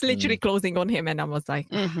 Yes. It's literally closing on him. And I was like,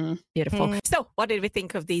 beautiful. So what did we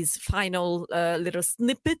think of these final little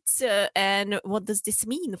snippets? And what does this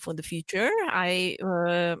mean for the future? I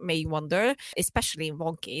may wonder, especially in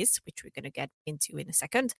one case, which we're going to get into in a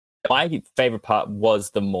second. My favorite part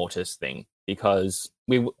was the Mortis thing, because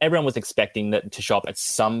everyone was expecting that to show up at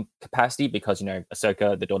some capacity, because,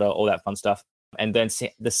 Ahsoka, the daughter, all that fun stuff. And then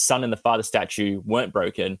the son and the father statue weren't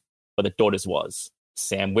broken, but the daughter's was.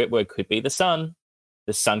 Sam Witwer could be the son.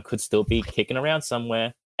 The son could still be kicking around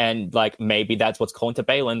somewhere. And maybe that's what's calling to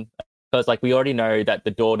Baylan. Because we already know that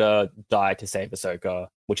the daughter died to save Ahsoka,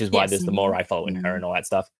 which is why there's the Morai following her and all that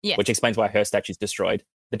stuff, which explains why her statue's destroyed.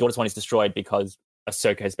 The daughter's one is destroyed because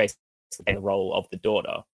Ahsoka has basically taken the role of the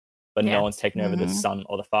daughter, but no one's taken over the son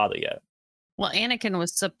or the father yet. Well, Anakin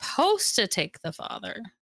was supposed to take the father.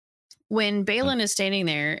 When Baylan is standing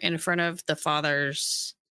there in front of the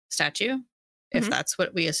father's statue, if that's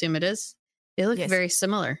what we assume it is, they look very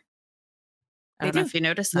similar. I don't know if you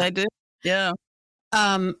noticed that. They do. Yeah.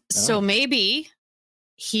 So maybe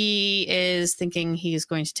he is thinking he's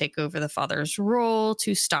going to take over the father's role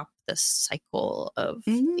to stop the cycle of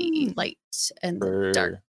the light and the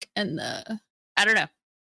dark and I don't know.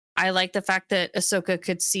 I like the fact that Ahsoka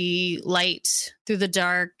could see light through the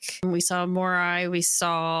dark. We saw Morai.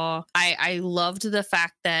 I loved the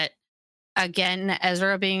fact that, again,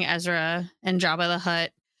 Ezra being Ezra and Jabba the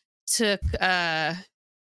Hutt took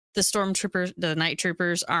the Night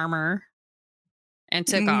Troopers' armor and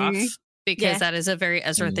took off, because that is a very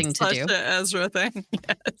Ezra thing to do. Such an Ezra thing,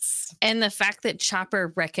 yes. And the fact that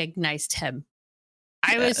Chopper recognized him.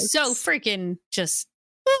 I was so freaking just,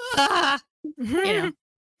 that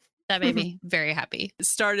made me very happy. It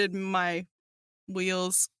started my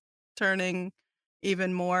wheels turning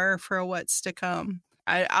even more for what's to come.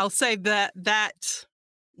 I'll say that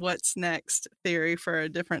what's next theory for a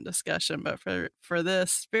different discussion, but for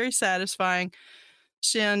this, very satisfying.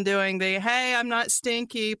 Shin doing the, hey, I'm not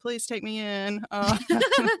stinky, please take me in. I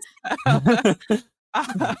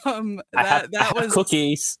have was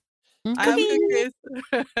cookies. I have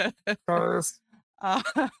cookies.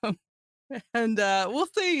 And we'll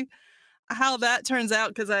see how that turns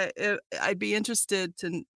out, because I'd be interested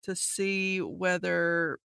to see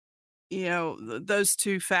whether those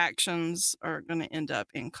two factions are going to end up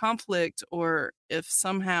in conflict, or if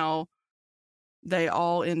somehow they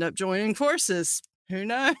all end up joining forces. Who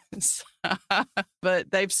knows?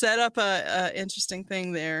 But they've set up a interesting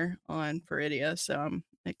thing there on Peridia, so I'm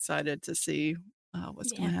excited to see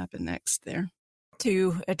what's going to happen next there.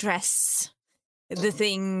 To address the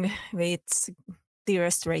thing with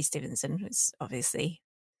dearest Ray Stevenson, who's obviously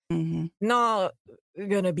not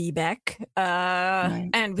gonna be back,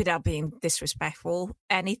 and without being disrespectful,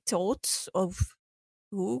 any thoughts of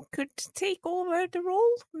who could take over the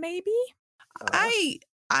role? Maybe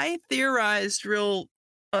I theorized real,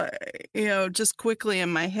 just quickly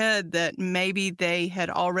in my head that maybe they had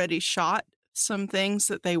already shot some things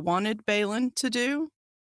that they wanted Baylan to do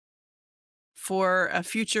for a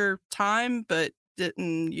future time, but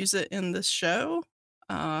didn't use it in this show,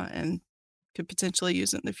 and could potentially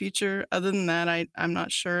use it in the future. Other than that, I'm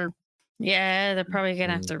not sure. Yeah, they're probably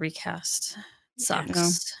gonna have to recast.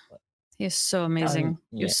 Sucks. He's so amazing.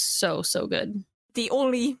 He was so good. The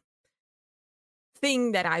only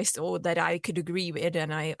thing that I saw that I could agree with,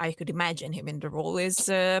 and I could imagine him in the role, is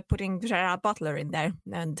putting Gerard Butler in there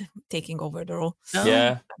and taking over the role. Oh,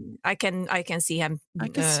 Yeah. I can see him. I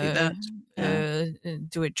can see that. Yeah.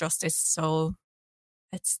 Do it justice. So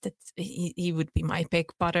he would be my pick.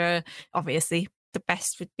 But obviously, the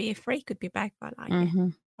best would be if Ray could be back. But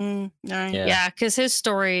Yeah, because his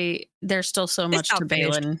story, there's still so much to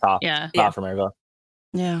Balin. Far from over.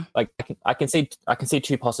 Yeah, like I can see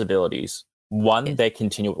two possibilities. One, they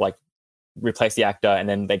continue like replace the actor, and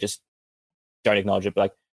then they just don't acknowledge it. But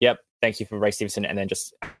like, yep, thank you for Ray Stevenson, and then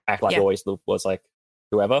just act like always was like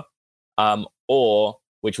whoever. Or,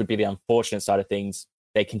 which would be the unfortunate side of things,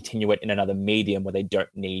 they continue it in another medium where they don't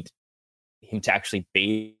need him to actually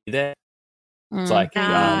be there. It's like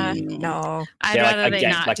no, I'd rather they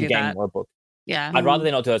not do that. Or a book. Yeah, I'd rather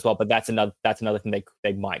they not do it as well. But that's another thing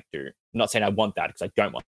they might do. I'm not saying I want that because I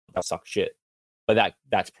don't want that suck shit. But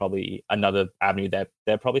that's probably another avenue that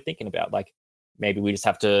they're probably thinking about. Like maybe we just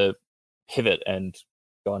have to pivot and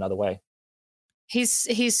go another way.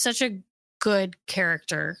 He's such a good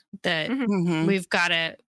character that we've got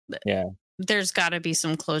to. Yeah, there's got to be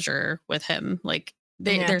some closure with him. Like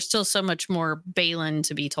there's still so much more Balin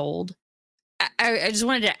to be told. I just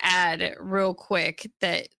wanted to add real quick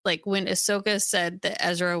that like when Ahsoka said that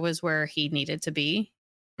Ezra was where he needed to be,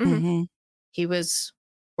 he was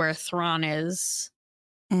where Thrawn is.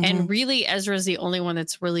 And really Ezra's the only one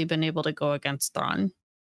that's really been able to go against Thrawn.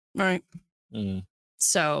 Right.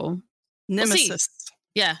 So Nemesis.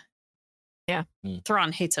 We'll yeah.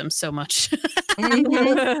 Thrawn hates him so much.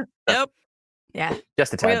 Yep. Yeah.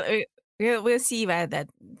 Just a tad. We'll see where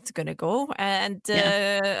that's going to go. And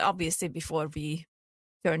obviously, before we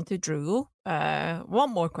turn to Drew,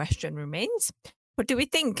 one more question remains. What do we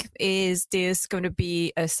think? Is this going to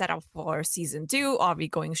be a setup for season 2? Are we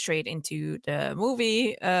going straight into the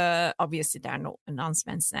movie? Obviously, there are no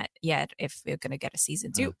announcements yet if we're going to get a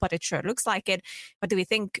season 2, but it sure looks like it. What do we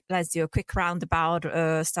think? Let's do a quick roundabout,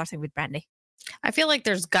 starting with Brandy. I feel like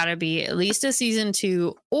there's got to be at least a season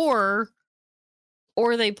 2, or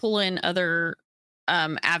they pull in other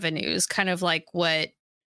avenues, kind of like what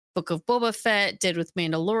Book of Boba Fett did with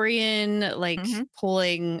Mandalorian, like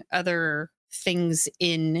pulling other things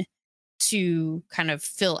in to kind of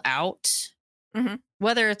fill out,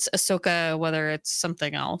 whether it's Ahsoka, whether it's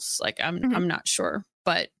something else. Like I'm not sure,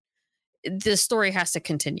 but the story has to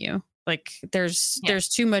continue. Like there's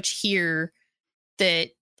too much here that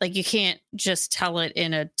like you can't just tell it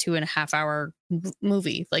in a 2.5 hour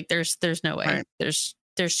movie. Like there's no way. Right.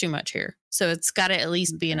 There's too much here. So it's got to at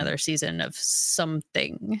least be another season of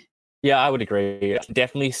something. Yeah, I would agree. I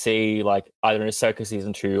definitely see like either an Ahsoka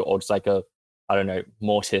season 2 or just like a, I don't know,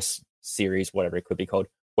 Mortis series, whatever it could be called,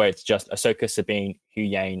 where it's just Ahsoka, Sabine,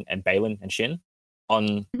 Huyane, and Balin and Shin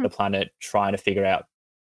on the planet trying to figure out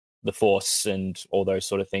the Force and all those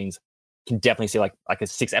sort of things. Can definitely see like a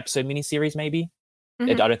 6-episode miniseries maybe.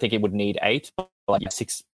 I don't think it would need 8, but like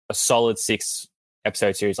a solid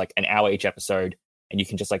 6-episode series, like an hour each episode, and you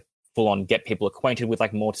can just like full on get people acquainted with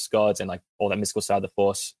like Mortis gods and like all that mystical side of the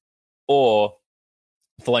Force. Or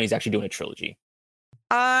Filoni's actually doing a trilogy.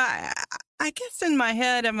 I guess in my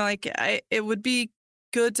head, I'm like, it would be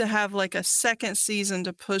good to have like a second season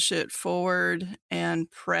to push it forward and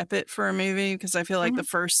prep it for a movie, because I feel like the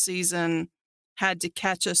first season had to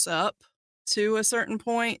catch us up to a certain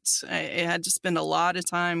point. It had to spend a lot of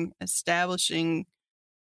time establishing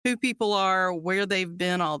who people are, where they've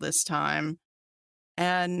been all this time.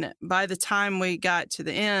 And by the time we got to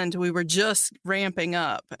the end, we were just ramping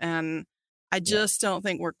up. And I just don't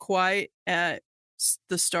think we're quite at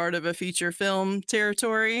the start of a feature film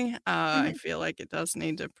territory. I feel like it does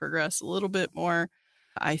need to progress a little bit more.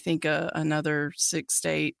 I think another 6 to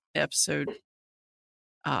 8 episode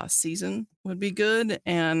season would be good.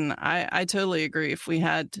 And I totally agree. If we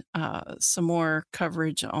had some more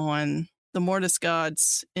coverage on the Mortis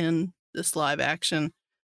gods in this live action,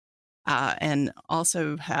 and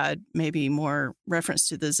also had maybe more reference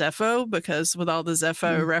to the Zepho, because with all the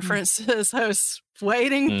Zepho references, I was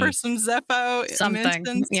waiting for some Zepho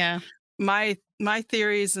mentions. Yeah. My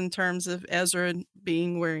theories in terms of Ezra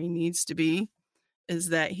being where he needs to be is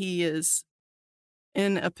that he is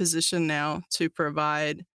in a position now to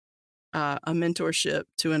provide a mentorship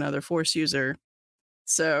to another Force user.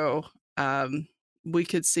 So we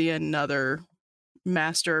could see another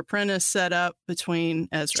master apprentice set up between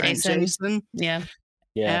Ezra and Jason. Yeah.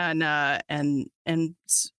 And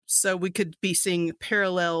so we could be seeing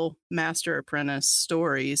parallel master apprentice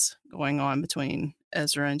stories going on between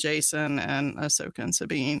Ezra and Jason and Ahsoka and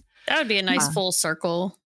Sabine. That would be a nice full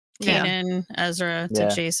circle. Kanan, Ezra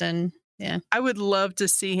to Jason. Yeah. I would love to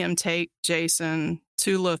see him take Jason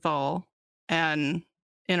to Lothal and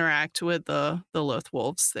interact with the Loth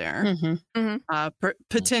wolves there.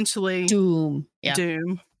 Potentially Doom. Yeah.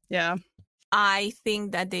 Doom. Yeah. I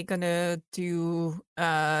think that they're gonna do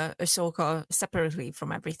Ahsoka separately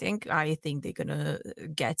from everything. I think they're gonna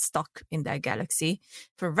get stuck in that galaxy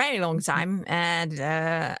for a very long time. And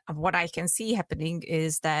what I can see happening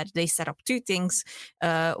is that they set up two things.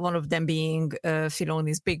 One of them being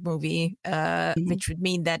Filoni's big movie, which would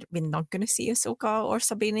mean that we're not gonna see Ahsoka or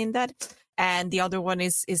Sabine in that. And the other one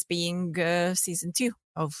is being season 2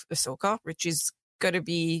 of Ahsoka, which is gonna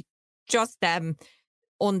be just them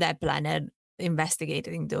on that planet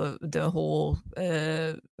investigating the whole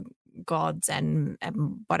gods and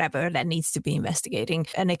whatever that needs to be investigating.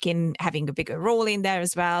 Anakin having a bigger role in there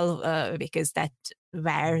as well, because that's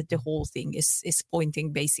where the whole thing is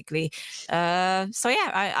pointing, basically. So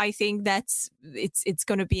yeah, I think that's it's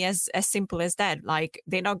going to be as simple as that. Like,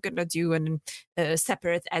 they're not going to do a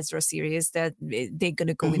separate Ezra series. That they're going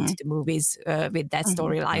to go into the movies with that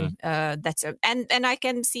storyline. That's and I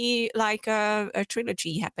can see like a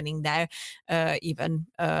trilogy happening there, even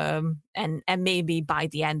and maybe by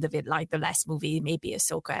the end of it, like the last movie, maybe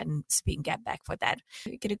Ahsoka and Sabine get back for that.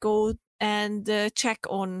 We're gonna go and check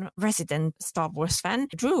on resident Star Wars fan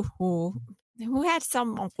Drew, who had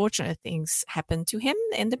some unfortunate things happen to him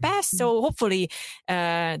in the past. So hopefully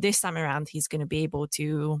this time around he's going to be able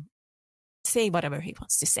to say whatever he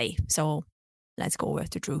wants to say. So let's go over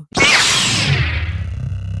to Drew.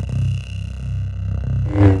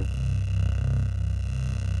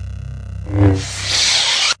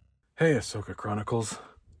 Hey, Ahsoka Chronicles.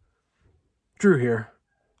 Drew here.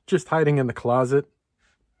 Just hiding in the closet.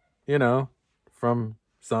 You know, from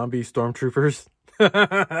zombie stormtroopers.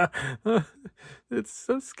 It's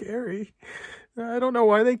so scary. I don't know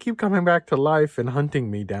why they keep coming back to life and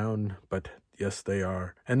hunting me down, but yes, they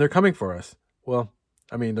are. And they're coming for us. Well,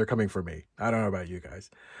 I mean, they're coming for me. I don't know about you guys.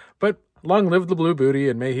 But long live the Blue Booty,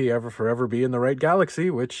 and may he ever forever be in the right galaxy,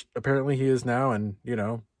 which apparently he is now, and, you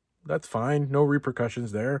know, that's fine. No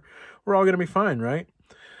repercussions there. We're all going to be fine, right?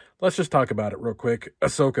 Let's just talk about it real quick.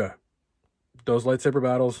 Ahsoka. Those lightsaber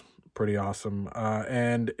battles, pretty awesome.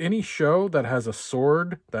 And any show that has a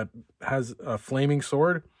sword, that has a flaming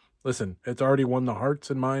sword, listen, it's already won the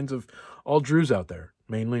hearts and minds of all Drews out there,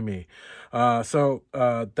 mainly me. So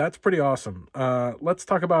that's pretty awesome. Let's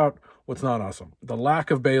talk about what's not awesome. The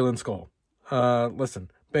lack of Baylan Skull.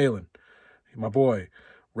 Listen, Baylan, my boy,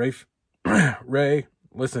 Ray,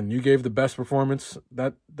 listen, you gave the best performance.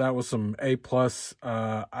 That was some A+.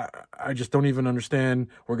 I just don't even understand.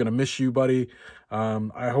 We're going to miss you, buddy.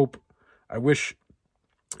 I wish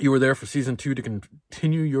you were there for season 2 to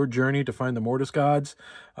continue your journey to find the Mortis gods.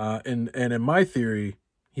 And in my theory,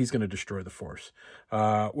 he's going to destroy the Force,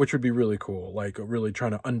 which would be really cool. Like, really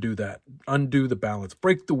trying to undo the balance,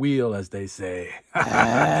 break the wheel, as they say.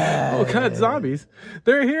 Oh God, zombies!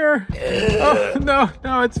 They're here. Oh no,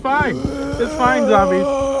 it's fine. It's fine, zombies.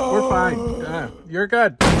 We're fine. You're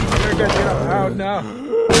good. You're good. Oh no!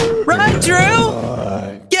 Run,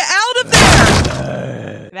 Drew! Get out of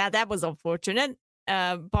there! Well, that was unfortunate.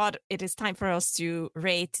 But it is time for us to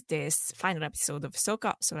rate this final episode of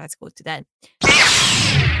Ahsoka. So let's go to that.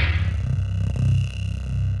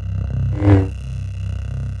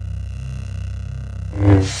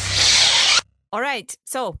 All right,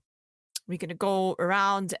 so we're going to go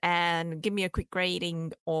around and give me a quick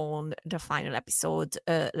rating on the final episode.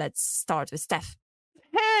 Let's start with Steph.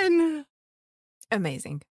 10.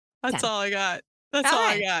 Amazing. That's 10. all I got. That's all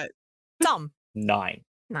I got. Tom. 9.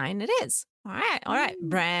 9 it is. All right.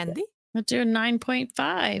 Brandy. I'll do a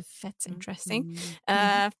 9.5. That's interesting.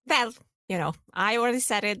 Well, you know, I already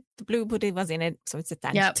said it. The Blue Booty was in it, so it's a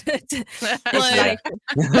 10. Yep. Like,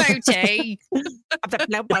 Booty.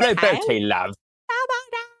 Blue Booty, love.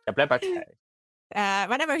 The Blue Booty.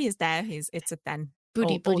 Whenever he's there, it's a 10.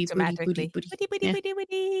 Booty. Automatically. Yeah.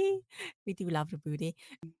 Booty. We do love the booty.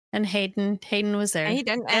 And Hayden was there.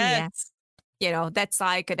 Hayden, and yes. You know, that's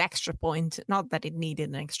like an extra point. Not that it needed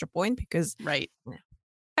an extra point, because right. Yeah.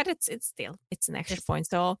 But it's an extra point.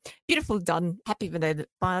 So beautiful done. Happy with it.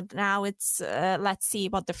 But now it's let's see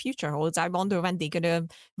what the future holds. I wonder when they're gonna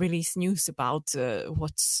release news about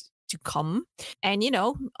what's to come. And you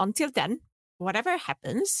know, until then, whatever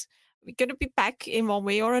happens, we're gonna be back in one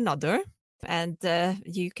way or another. And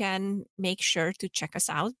you can make sure to check us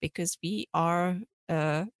out, because we are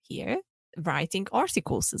here writing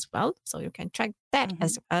articles as well. So you can check that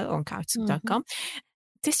as well on couchsoup.com.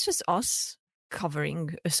 This was us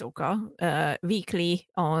covering Ahsoka weekly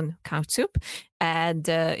on CouchSoup, and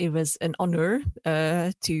it was an honor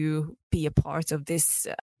to be a part of this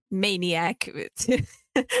maniac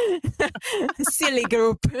silly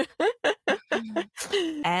group.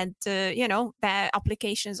 And their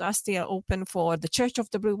applications are still open for the Church of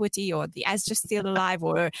the Blue Woody or the As Just Still Alive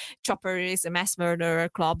or Chopper is a Mass Murderer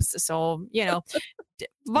clubs. So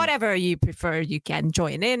whatever you prefer, you can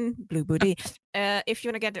join in. Blue Booty. If you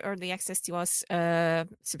want to get early access to us,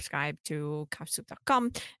 subscribe to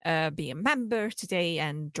couchsoup.com, be a member today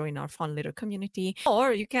and join our fun little community.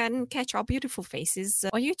 Or you can catch our beautiful faces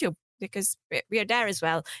on YouTube, because we are there as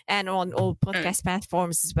well, and on all podcast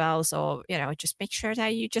platforms as well. So, just make sure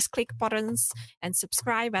that you just click buttons and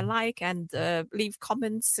subscribe and like and leave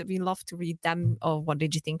comments. We love to read them. Or what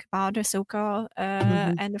did you think about Ahsoka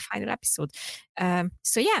and the final episode?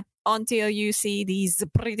 So yeah, until you see these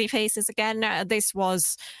pretty faces again, this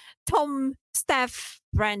was Tom, Steph,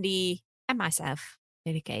 Brandy, and myself,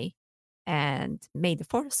 Lily Kay. And may the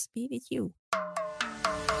Force be with you.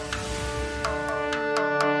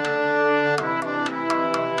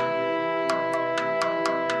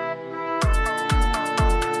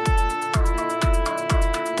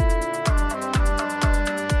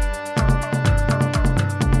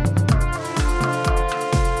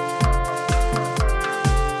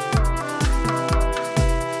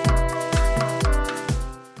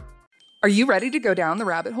 Are you ready to go down the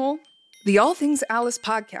rabbit hole? The All Things Alice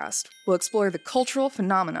podcast will explore the cultural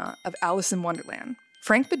phenomena of Alice in Wonderland.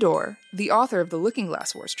 Frank Bedore, the author of the Looking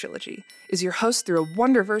Glass Wars trilogy, is your host through a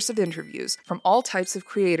wonderverse of interviews from all types of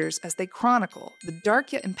creators as they chronicle the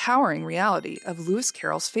dark yet empowering reality of Lewis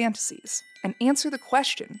Carroll's fantasies and answer the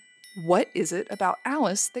question, what is it about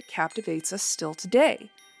Alice that captivates us still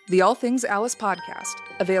today? The All Things Alice podcast,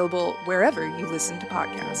 available wherever you listen to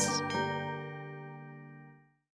podcasts.